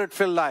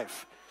Spirit-filled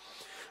life?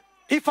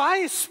 If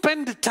I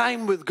spend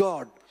time with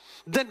God,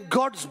 then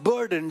God's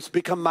burdens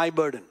become my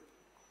burden.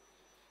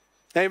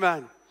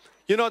 Amen.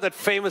 You know that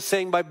famous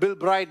saying by Bill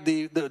Bright,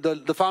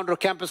 the founder of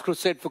Campus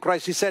Crusade for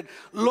Christ. He said,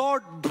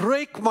 Lord,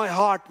 break my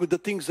heart with the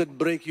things that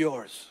break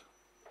yours.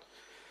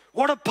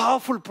 What a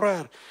powerful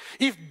prayer.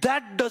 If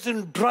that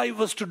doesn't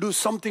drive us to do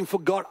something for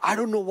God, I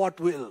don't know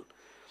what will.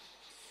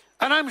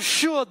 And I'm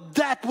sure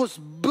that was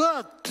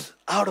birthed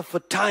out of a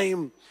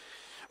time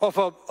of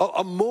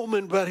a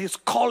moment where he's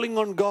calling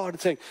on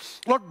God, saying,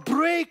 Lord,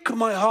 break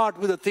my heart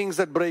with the things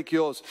that break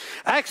yours.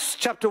 Acts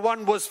chapter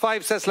 1 verse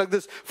 5 says like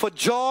this, for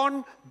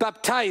John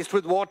baptized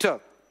with water,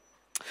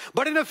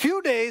 but in a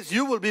few days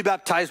you will be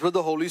baptized with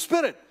the Holy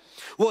Spirit.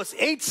 Verse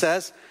 8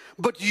 says,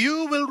 but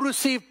you will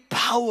receive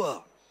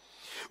power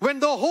when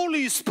the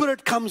Holy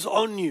Spirit comes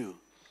on you.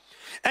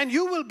 And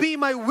you will be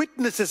my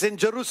witnesses in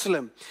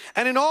Jerusalem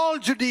and in all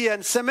Judea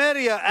and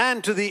Samaria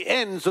and to the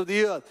ends of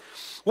the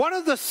earth. One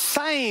of the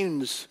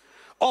signs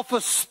of a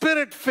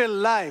Spirit-filled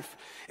life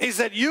is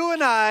that you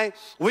and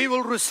we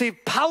will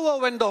receive power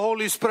when the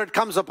Holy Spirit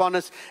comes upon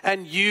us,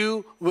 and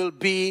you will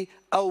be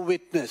a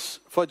witness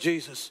for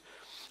Jesus.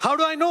 How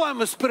do I know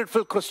I'm a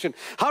Spirit-filled Christian?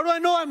 How do I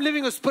know I'm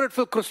living a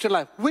Spirit-filled Christian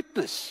life?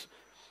 Witness.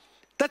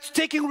 That's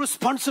taking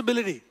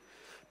responsibility.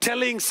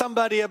 Telling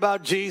somebody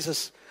about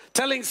Jesus.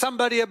 Telling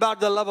somebody about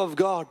the love of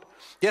God.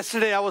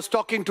 Yesterday I was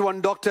talking to one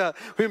doctor.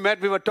 We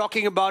were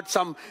talking about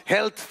some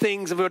health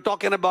things. We were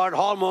talking about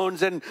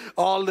hormones and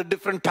all the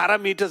different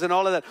parameters and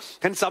all of that.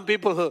 And some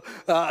people who,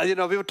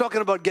 we were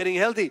talking about getting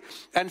healthy.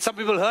 And some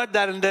people heard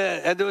that and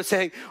they were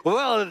saying,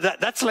 well,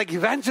 that's like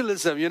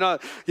evangelism,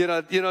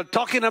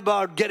 talking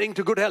about getting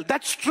to good health.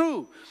 That's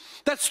true.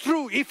 That's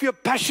true. If you're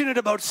passionate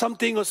about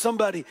something or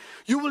somebody,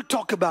 you will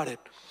talk about it.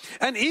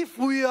 And if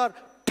we are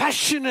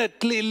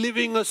passionately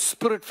living a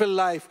Spirit-filled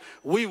life,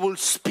 we will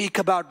speak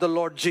about the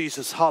Lord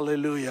Jesus.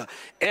 Hallelujah.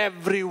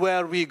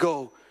 Everywhere we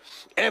go,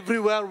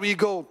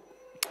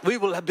 we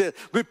will have the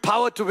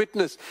power to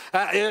witness.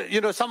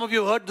 Some of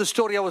you heard the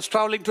story. I was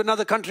traveling to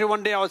another country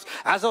one day.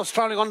 As I was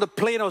traveling on the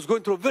plane, I was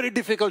going through a very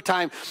difficult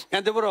time.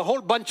 And there were a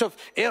whole bunch of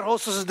air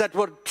hostesses that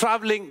were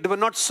traveling. They were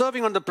not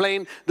serving on the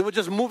plane. They were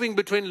just moving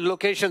between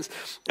locations.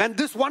 And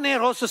this one air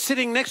hostess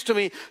sitting next to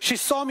me, she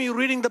saw me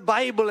reading the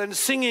Bible and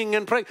singing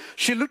and praying.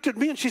 She looked at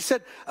me and she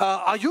said,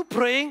 are you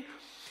praying?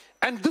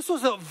 And this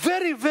was a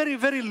very, very,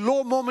 very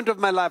low moment of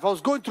my life. I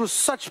was going through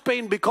such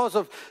pain because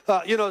of,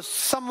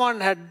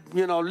 someone had,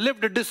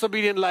 lived a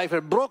disobedient life,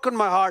 had broken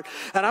my heart.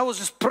 And I was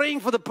just praying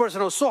for the person.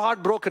 I was so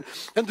heartbroken.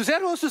 And this air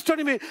hostess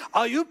telling me,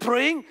 are you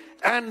praying?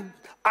 And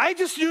I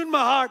just knew in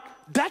my heart,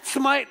 that's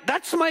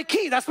my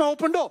key. That's my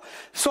open door.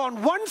 So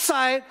on one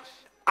side,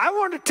 I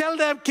want to tell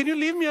them, can you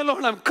leave me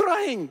alone? I'm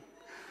crying.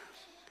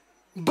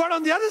 But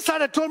on the other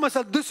side, I told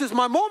myself, this is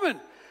my moment.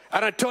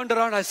 And I turned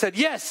around, I said,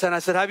 yes. And I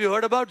said, have you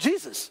heard about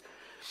Jesus?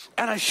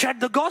 And I shared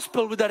the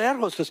gospel with that air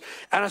hostess.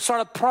 And I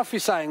started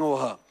prophesying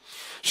over her.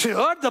 She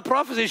heard the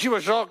prophecy, she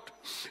was shocked.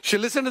 She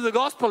listened to the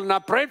gospel and I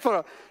prayed for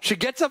her. She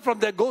gets up from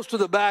there, goes to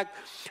the back.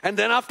 And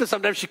then after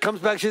some time, she comes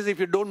back. She says, if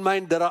you don't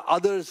mind, there are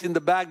others in the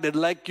back that'd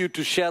like you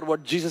to share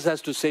what Jesus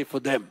has to say for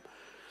them.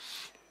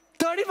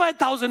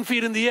 35,000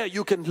 feet in the air,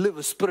 you can live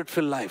a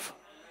spirit-filled life.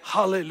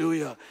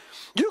 Hallelujah.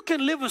 You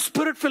can live a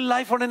spirit-filled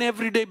life on an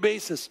everyday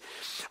basis.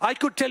 I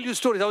could tell you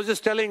stories. I was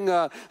just telling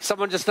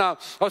someone just now,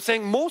 I was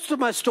saying most of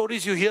my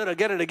stories you hear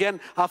again and again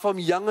are from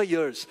younger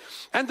years.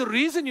 And the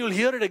reason you'll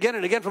hear it again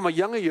and again from our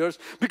younger years,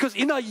 because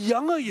in our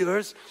younger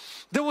years,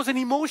 there was an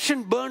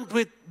emotion burnt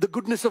with the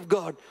goodness of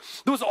God.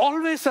 There was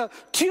always a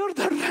tear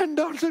that ran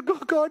down. Said, oh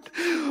God,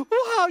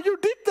 wow, you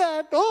did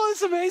that. Oh,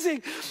 it's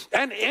amazing.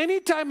 And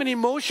anytime an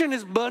emotion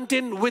is burnt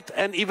in with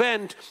an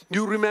event,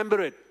 you remember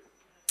it.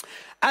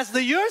 As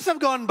the years have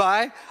gone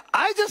by,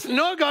 I just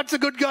know God's a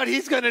good God.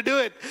 He's going to do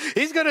it.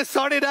 He's going to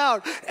sort it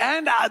out.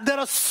 And there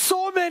are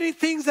so many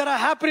things that are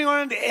happening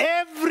on an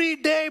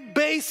everyday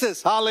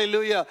basis.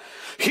 Hallelujah.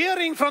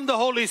 Hearing from the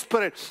Holy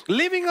Spirit,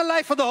 living a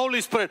life for the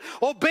Holy Spirit,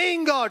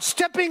 obeying God,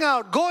 stepping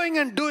out, going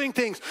and doing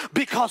things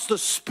because the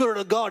Spirit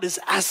of God is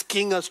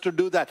asking us to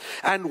do that.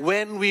 And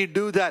when we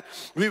do that,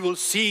 we will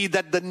see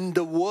that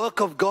the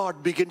work of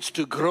God begins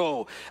to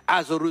grow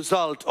as a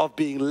result of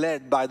being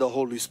led by the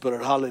Holy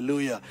Spirit.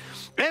 Hallelujah.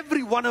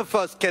 Every one of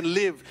us can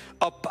live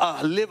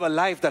a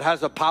life that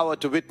has a power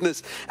to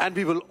witness, and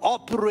we will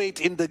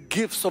operate in the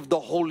gifts of the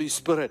Holy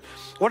Spirit.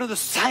 One of the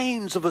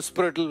signs of a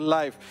spiritual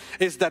life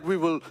is that we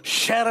will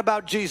share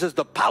about Jesus,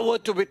 the power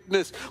to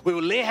witness. We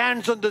will lay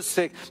hands on the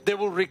sick. They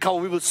will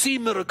recover. We will see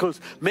miracles.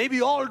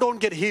 Maybe all don't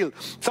get healed.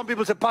 Some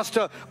people say,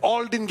 Pastor,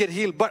 all didn't get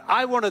healed. But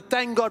I want to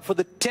thank God for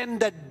the 10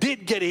 that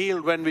did get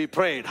healed when we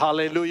prayed.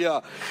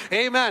 Hallelujah.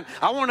 Amen.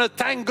 I want to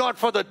thank God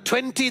for the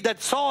 20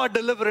 that saw a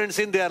deliverance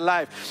in their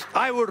life.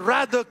 I would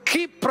rather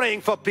keep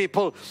praying for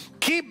people,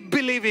 keep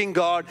believing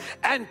God,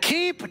 and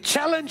keep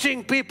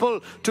challenging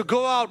people to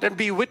go out and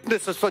be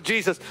witnesses for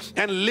Jesus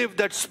and live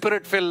that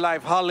spirit-filled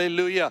life.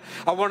 Hallelujah.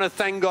 I want to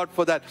thank God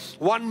for that.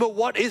 One more,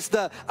 what is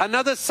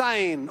another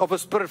sign of a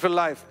spirit-filled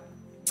life?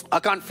 I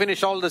can't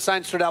finish all the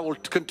signs today. I will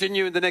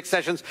continue in the next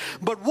sessions.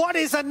 But what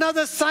is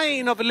another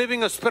sign of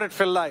living a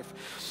spirit-filled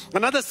life?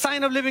 Another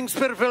sign of living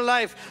spirit-filled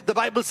life, the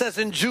Bible says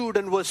in Jude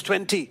and verse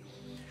 20.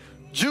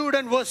 Jude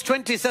and verse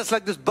 20 says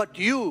like this, but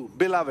you,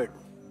 beloved,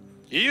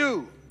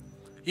 you,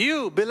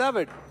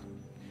 beloved,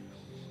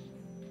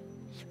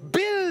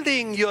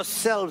 building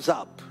yourselves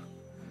up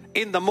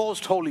in the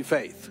most holy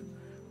faith,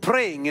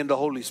 praying in the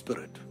Holy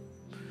Spirit.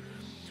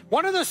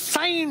 One of the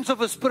signs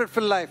of a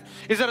spirit-filled life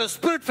is that a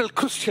spirit-filled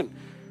Christian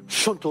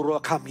is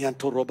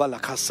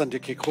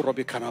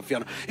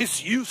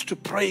used to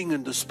praying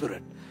in the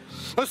Spirit.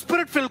 A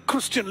spirit-filled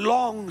Christian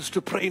longs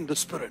to pray in the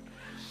Spirit.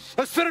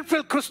 A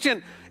spirit-filled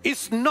Christian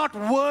is not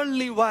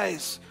worldly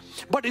wise,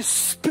 but is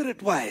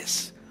spirit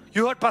wise.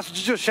 You heard Pastor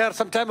Jijo share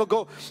some time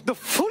ago, the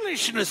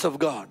foolishness of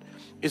God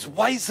is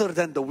wiser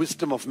than the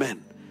wisdom of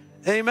men.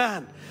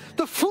 Amen.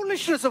 The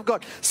foolishness of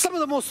God. Some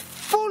of the most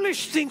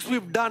foolish things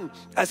we've done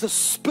as a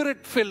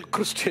spirit-filled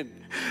Christian.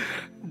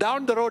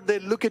 Down the road, they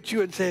look at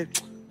you and say,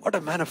 what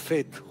a man of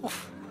faith.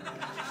 Oof.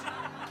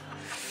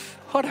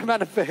 What a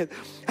man of faith.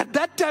 At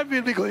that time,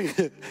 we'll be going,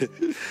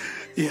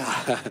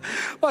 yeah,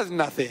 was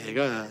nothing.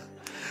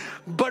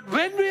 But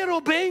when we are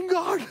obeying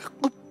God,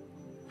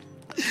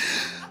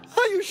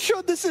 are you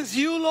sure this is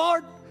you,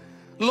 Lord?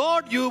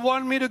 Lord, you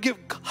want me to give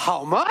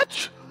how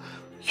much?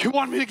 You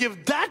want me to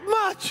give that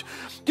much?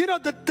 You know,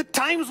 the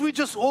times we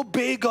just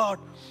obey God.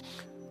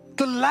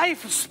 The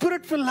life,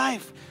 spirit-filled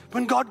life,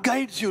 when God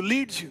guides you,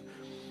 leads you.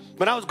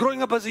 When I was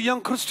growing up as a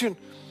young Christian,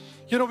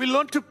 you know, we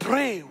learned to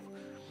pray.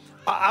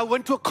 I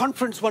went to a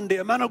conference one day.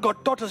 A man of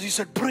God taught us, he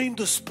said, pray in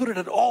the Spirit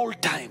at all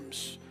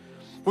times.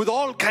 With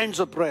all kinds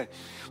of prayer.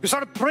 We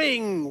started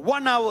praying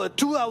 1 hour,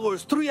 2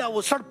 hours, 3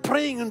 hours. Started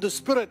praying in the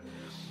Spirit.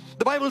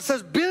 The Bible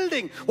says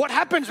building. What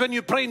happens when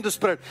you pray in the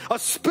Spirit? A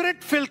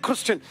spirit-filled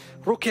Christian.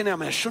 Walking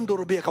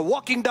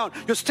down.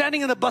 You're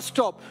standing in the bus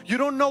stop. You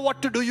don't know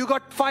what to do. You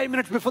got 5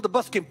 minutes before the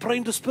bus came. Pray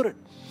in the Spirit.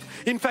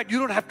 In fact, you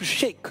don't have to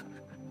shake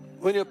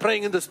when you're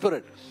praying in the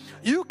Spirit.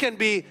 You can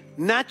be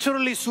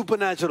naturally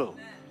supernatural.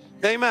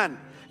 Amen.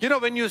 You know,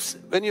 when you,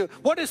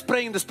 what is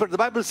praying in the Spirit? The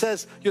Bible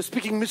says you're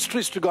speaking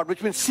mysteries to God,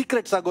 which means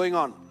secrets are going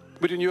on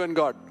between you and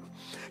God.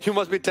 You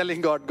must be telling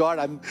God,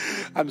 God,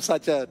 I'm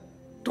such a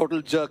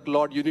total jerk.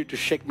 Lord, you need to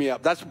shake me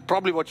up. That's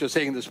probably what you're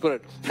saying in the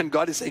Spirit. And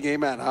God is saying,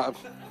 amen.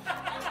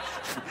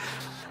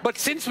 But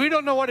since we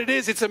don't know what it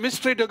is, it's a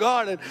mystery to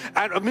God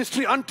and a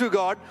mystery unto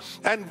God.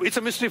 And it's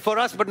a mystery for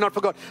us, but not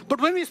for God.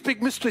 But when we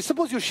speak mystery,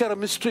 suppose you share a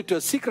mystery to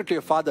a secret to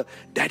your father.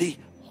 Daddy,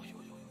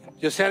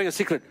 you're sharing a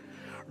secret.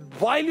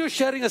 While you're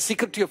sharing a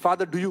secret to your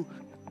father, do you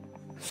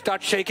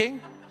start shaking?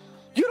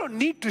 You don't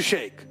need to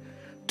shake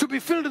to be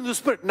filled in the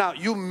Spirit. Now,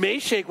 you may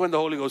shake when the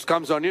Holy Ghost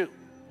comes on you.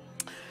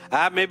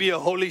 Maybe a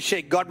holy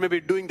shake. God may be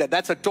doing that.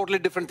 That's a totally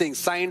different thing.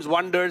 Signs,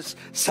 wonders,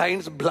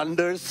 signs,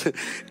 blunders.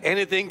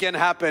 Anything can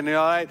happen, all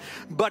right?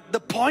 But the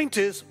point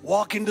is,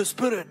 walk in the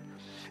Spirit.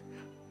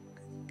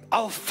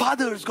 Our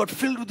fathers got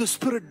filled with the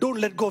Spirit. Don't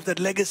let go of that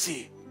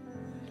legacy.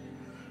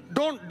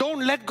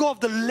 Don't let go of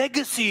the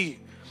legacy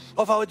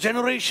of our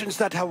generations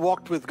that have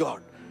walked with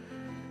God.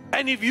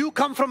 And if you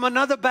come from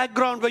another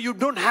background where you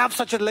don't have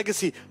such a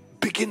legacy,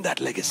 begin that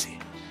legacy.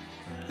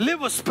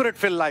 Live a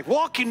Spirit-filled life.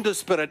 Walk in the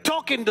Spirit.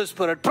 Talk in the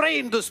Spirit. Pray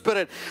in the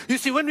Spirit. You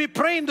see, when we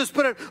pray in the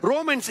Spirit,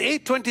 Romans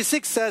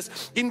 8:26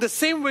 says, in the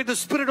same way the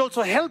Spirit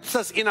also helps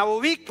us in our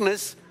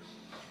weakness.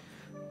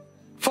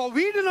 For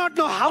we do not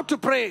know how to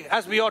pray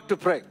as we ought to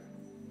pray.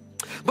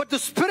 But the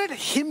Spirit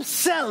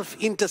Himself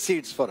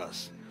intercedes for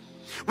us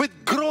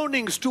with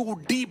groanings too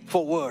deep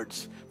for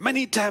words.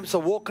 Many times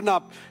I've woken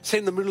up, say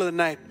in the middle of the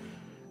night,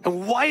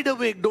 and wide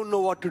awake, don't know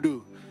what to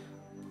do.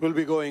 We'll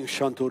be going,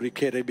 Shanturi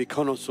Kerebi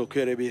Konoso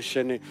Kerebi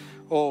Shene.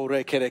 Oh,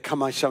 Rekere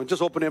Kamasham.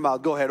 Just open your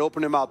mouth. Go ahead,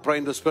 open your mouth. Pray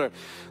in the Spirit.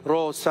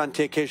 Ro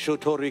Sante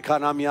Keshutori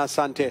Kanamia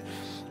Sante.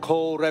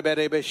 Ko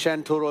Reberebe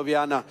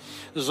Shanturoviana.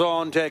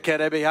 Zonte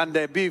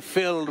Kerebiande. Be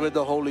filled with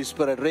the Holy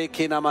Spirit.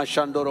 Rekinama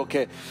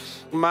Shandoroke.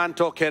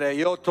 Manto Kere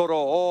Yotoro.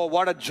 Oh,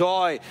 what a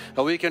joy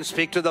we can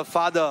speak to the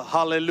Father.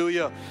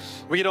 Hallelujah.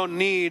 We don't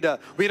need a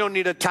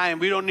time.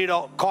 We don't need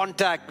a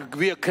contact.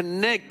 We are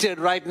connected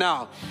right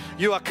now.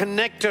 You are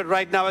connected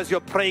right now as you're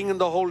praying in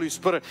the Holy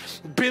Spirit,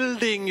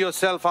 building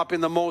yourself up in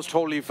the most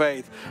holy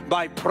faith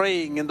by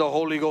praying in the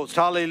Holy Ghost.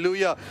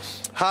 Hallelujah.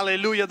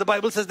 Hallelujah. The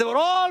Bible says they were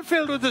all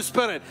filled with the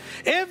Spirit.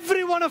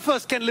 Every one of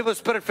us can live a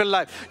Spirit-filled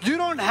life. You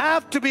don't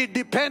have to be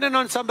dependent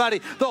on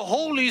somebody. The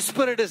Holy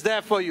Spirit is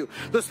there for you.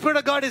 The Spirit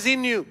of God is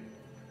in you.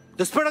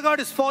 The Spirit of God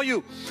is for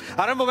you.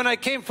 I remember when I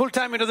came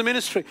full-time into the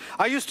ministry,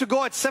 I used to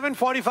go at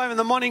 7:45 in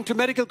the morning to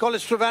Medical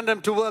College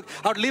Trivandrum to work.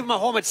 I would leave my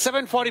home at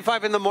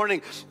 7:45 in the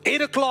morning.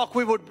 8 o'clock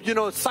we would,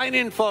 sign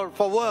in for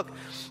work.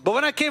 But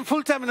when I came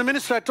full-time in the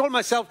ministry, I told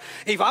myself,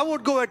 if I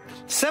would go at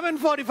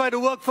 7:45 to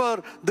work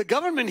for the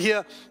government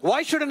here,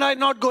 why shouldn't I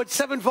not go at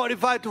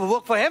 7:45 to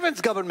work for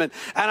heaven's government?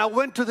 And I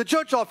went to the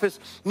church office.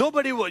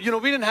 Nobody would,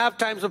 we didn't have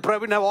times of prayer.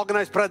 We didn't have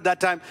organized prayer at that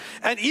time.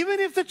 And even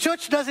if the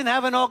church doesn't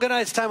have an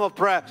organized time of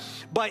prayer,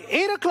 by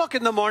 8 o'clock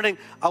in the morning,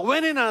 I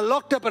went in and I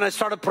locked up and I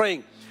started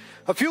praying.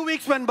 A few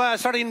weeks went by, I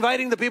started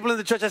inviting the people in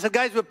the church. I said,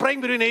 guys, we're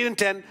praying between 8 and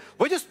 10.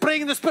 We're just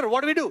praying in the Spirit.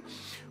 What do?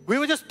 We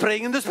were just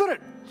praying in the Spirit.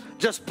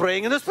 Just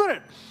praying in the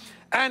Spirit.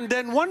 And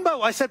then one by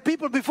one, I said,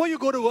 people, before you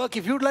go to work,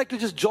 if you'd like to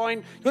just join,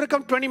 you want to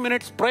come 20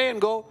 minutes, pray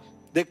and go.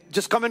 They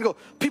just come and go.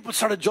 People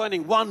started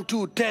joining. 1,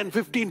 2, 10,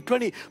 15,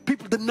 20.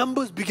 People, the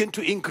numbers began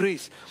to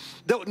increase.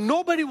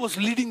 Nobody was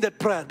leading that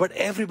prayer, but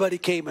everybody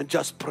came and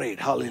just prayed.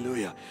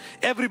 Hallelujah.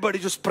 Everybody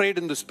just prayed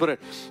in the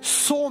Spirit.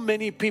 So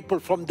many people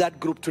from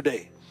that group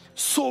today,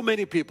 so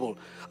many people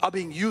are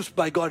being used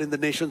by God in the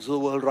nations of the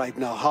world right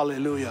now.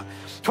 Hallelujah.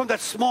 From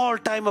that small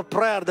time of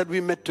prayer that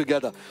we met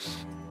together,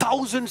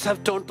 thousands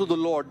have turned to the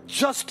Lord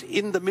just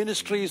in the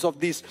ministries of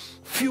these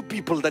few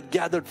people that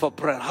gathered for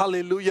prayer.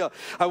 Hallelujah.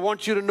 I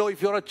want you to know,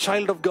 if you're a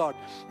child of God,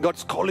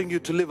 God's calling you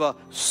to live a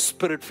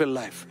Spirit-filled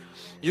life.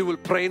 You will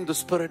pray in the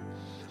Spirit.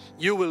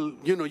 You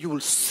will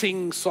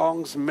sing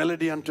songs,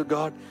 melody unto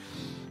God.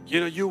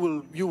 You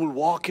will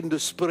walk in the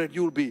Spirit.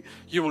 You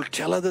will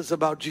tell others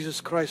about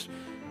Jesus Christ.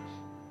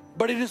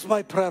 But it is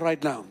my prayer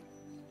right now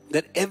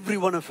that every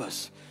one of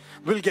us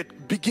will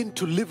begin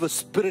to live a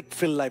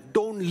Spirit-filled life.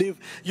 Don't live,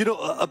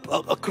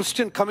 a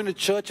Christian coming to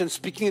church and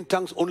speaking in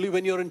tongues only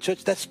when you're in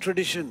church. That's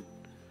tradition.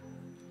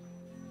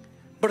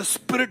 But a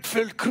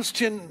Spirit-filled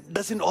Christian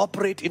doesn't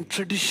operate in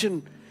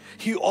tradition.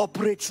 He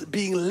operates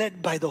being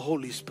led by the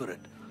Holy Spirit.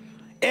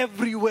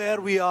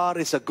 Everywhere we are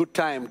is a good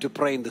time to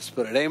pray in the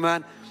Spirit.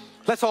 Amen.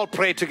 Let's all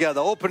pray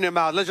together. Open your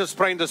mouth. Let's just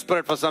pray in the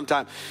Spirit for some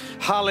time.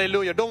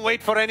 Hallelujah. Don't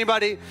wait for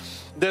anybody.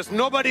 There's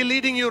nobody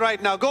leading you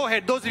right now. Go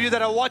ahead. Those of you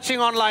that are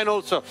watching online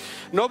also.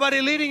 Nobody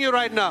leading you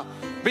right now.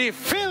 Be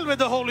filled with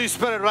the Holy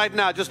Spirit right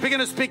now. Just begin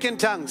to speak in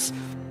tongues.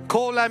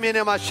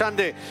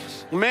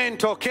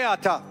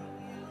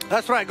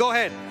 That's right. Go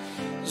ahead.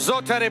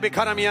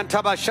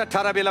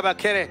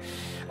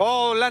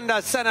 Oh,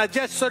 landa sana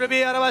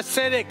jesorubi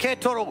arabasere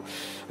ketoro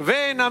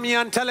vena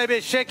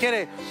miantalebe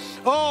shekere.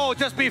 Oh,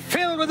 just be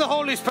filled with the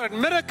Holy Spirit.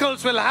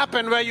 Miracles will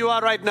happen where you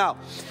are right now.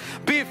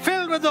 Be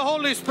filled with the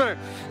Holy Spirit.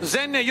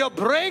 Then your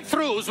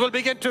breakthroughs will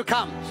begin to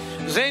come.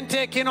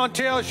 Zente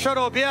kinoteo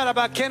shoro biara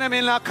bakena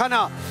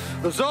milakana.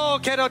 Zo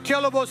kero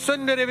teolobo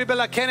sundere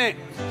bibalakene.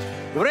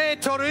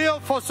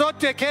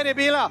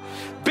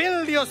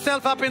 Build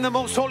yourself up in the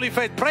most holy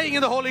faith, praying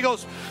in the Holy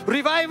Ghost.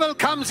 Revival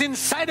comes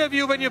inside of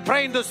you when you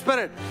pray in the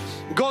Spirit.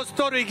 Lord,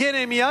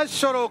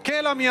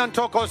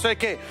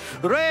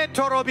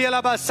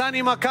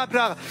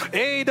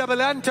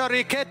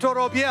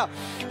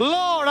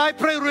 I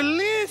pray,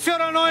 release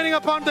your anointing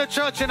upon the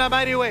church in a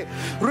mighty way.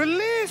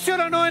 Release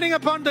your anointing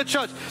upon the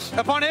church,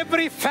 upon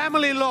every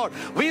family, Lord.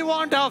 We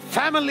want our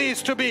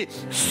families to be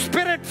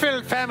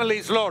Spirit-filled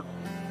families, Lord.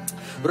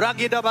 Lord,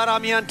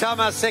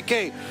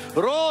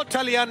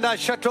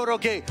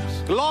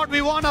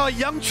 we want our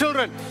young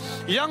children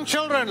Young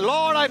children,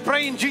 Lord, I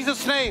pray in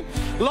Jesus' name,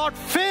 Lord,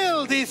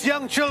 fill these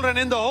young children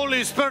in the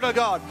Holy Spirit of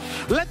God.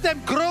 Let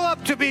them grow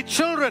up to be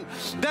children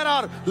that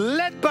are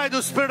led by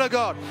the Spirit of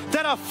God,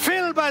 that are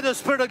filled by the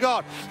Spirit of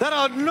God, that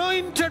are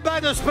anointed by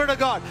the Spirit of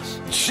God.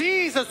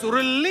 Jesus,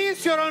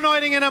 release your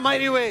anointing in a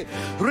mighty way.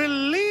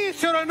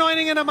 Release your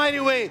anointing in a mighty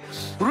way.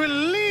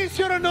 Release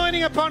your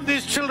anointing upon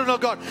these children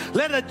of God.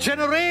 Let a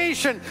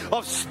generation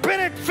of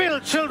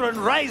Spirit-filled children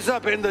rise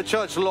up in the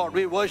church, Lord.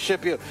 We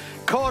worship you.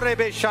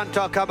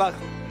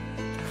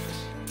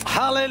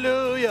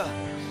 Hallelujah.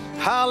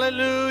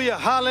 Hallelujah.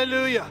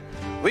 Hallelujah.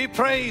 We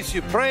praise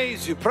you,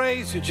 praise you,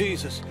 praise you,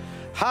 Jesus.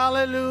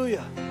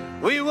 Hallelujah.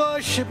 We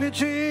worship you,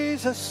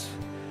 Jesus.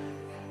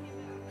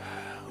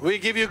 We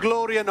give you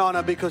glory and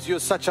honor because you're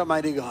such a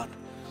mighty God.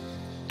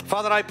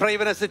 Father, I pray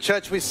even as a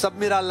church, we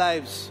submit our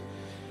lives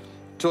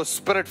to a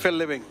Spirit-filled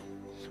living.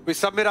 We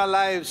submit our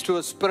lives to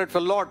a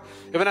Spirit-filled Lord.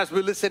 Even as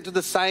we listen to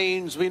the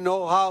signs, we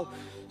know how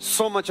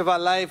so much of our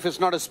life is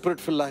not a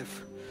Spirit-filled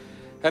life.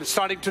 And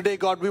starting today,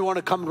 God, we want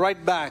to come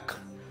right back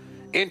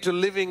into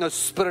living a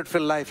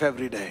Spirit-filled life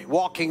every day.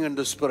 Walking in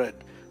the Spirit,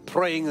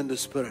 praying in the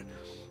Spirit.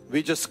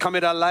 We just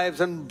commit our lives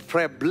and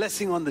pray a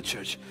blessing on the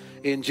church.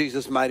 In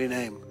Jesus' mighty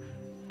name.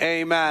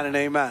 Amen and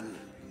amen.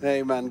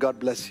 Amen. God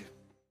bless you.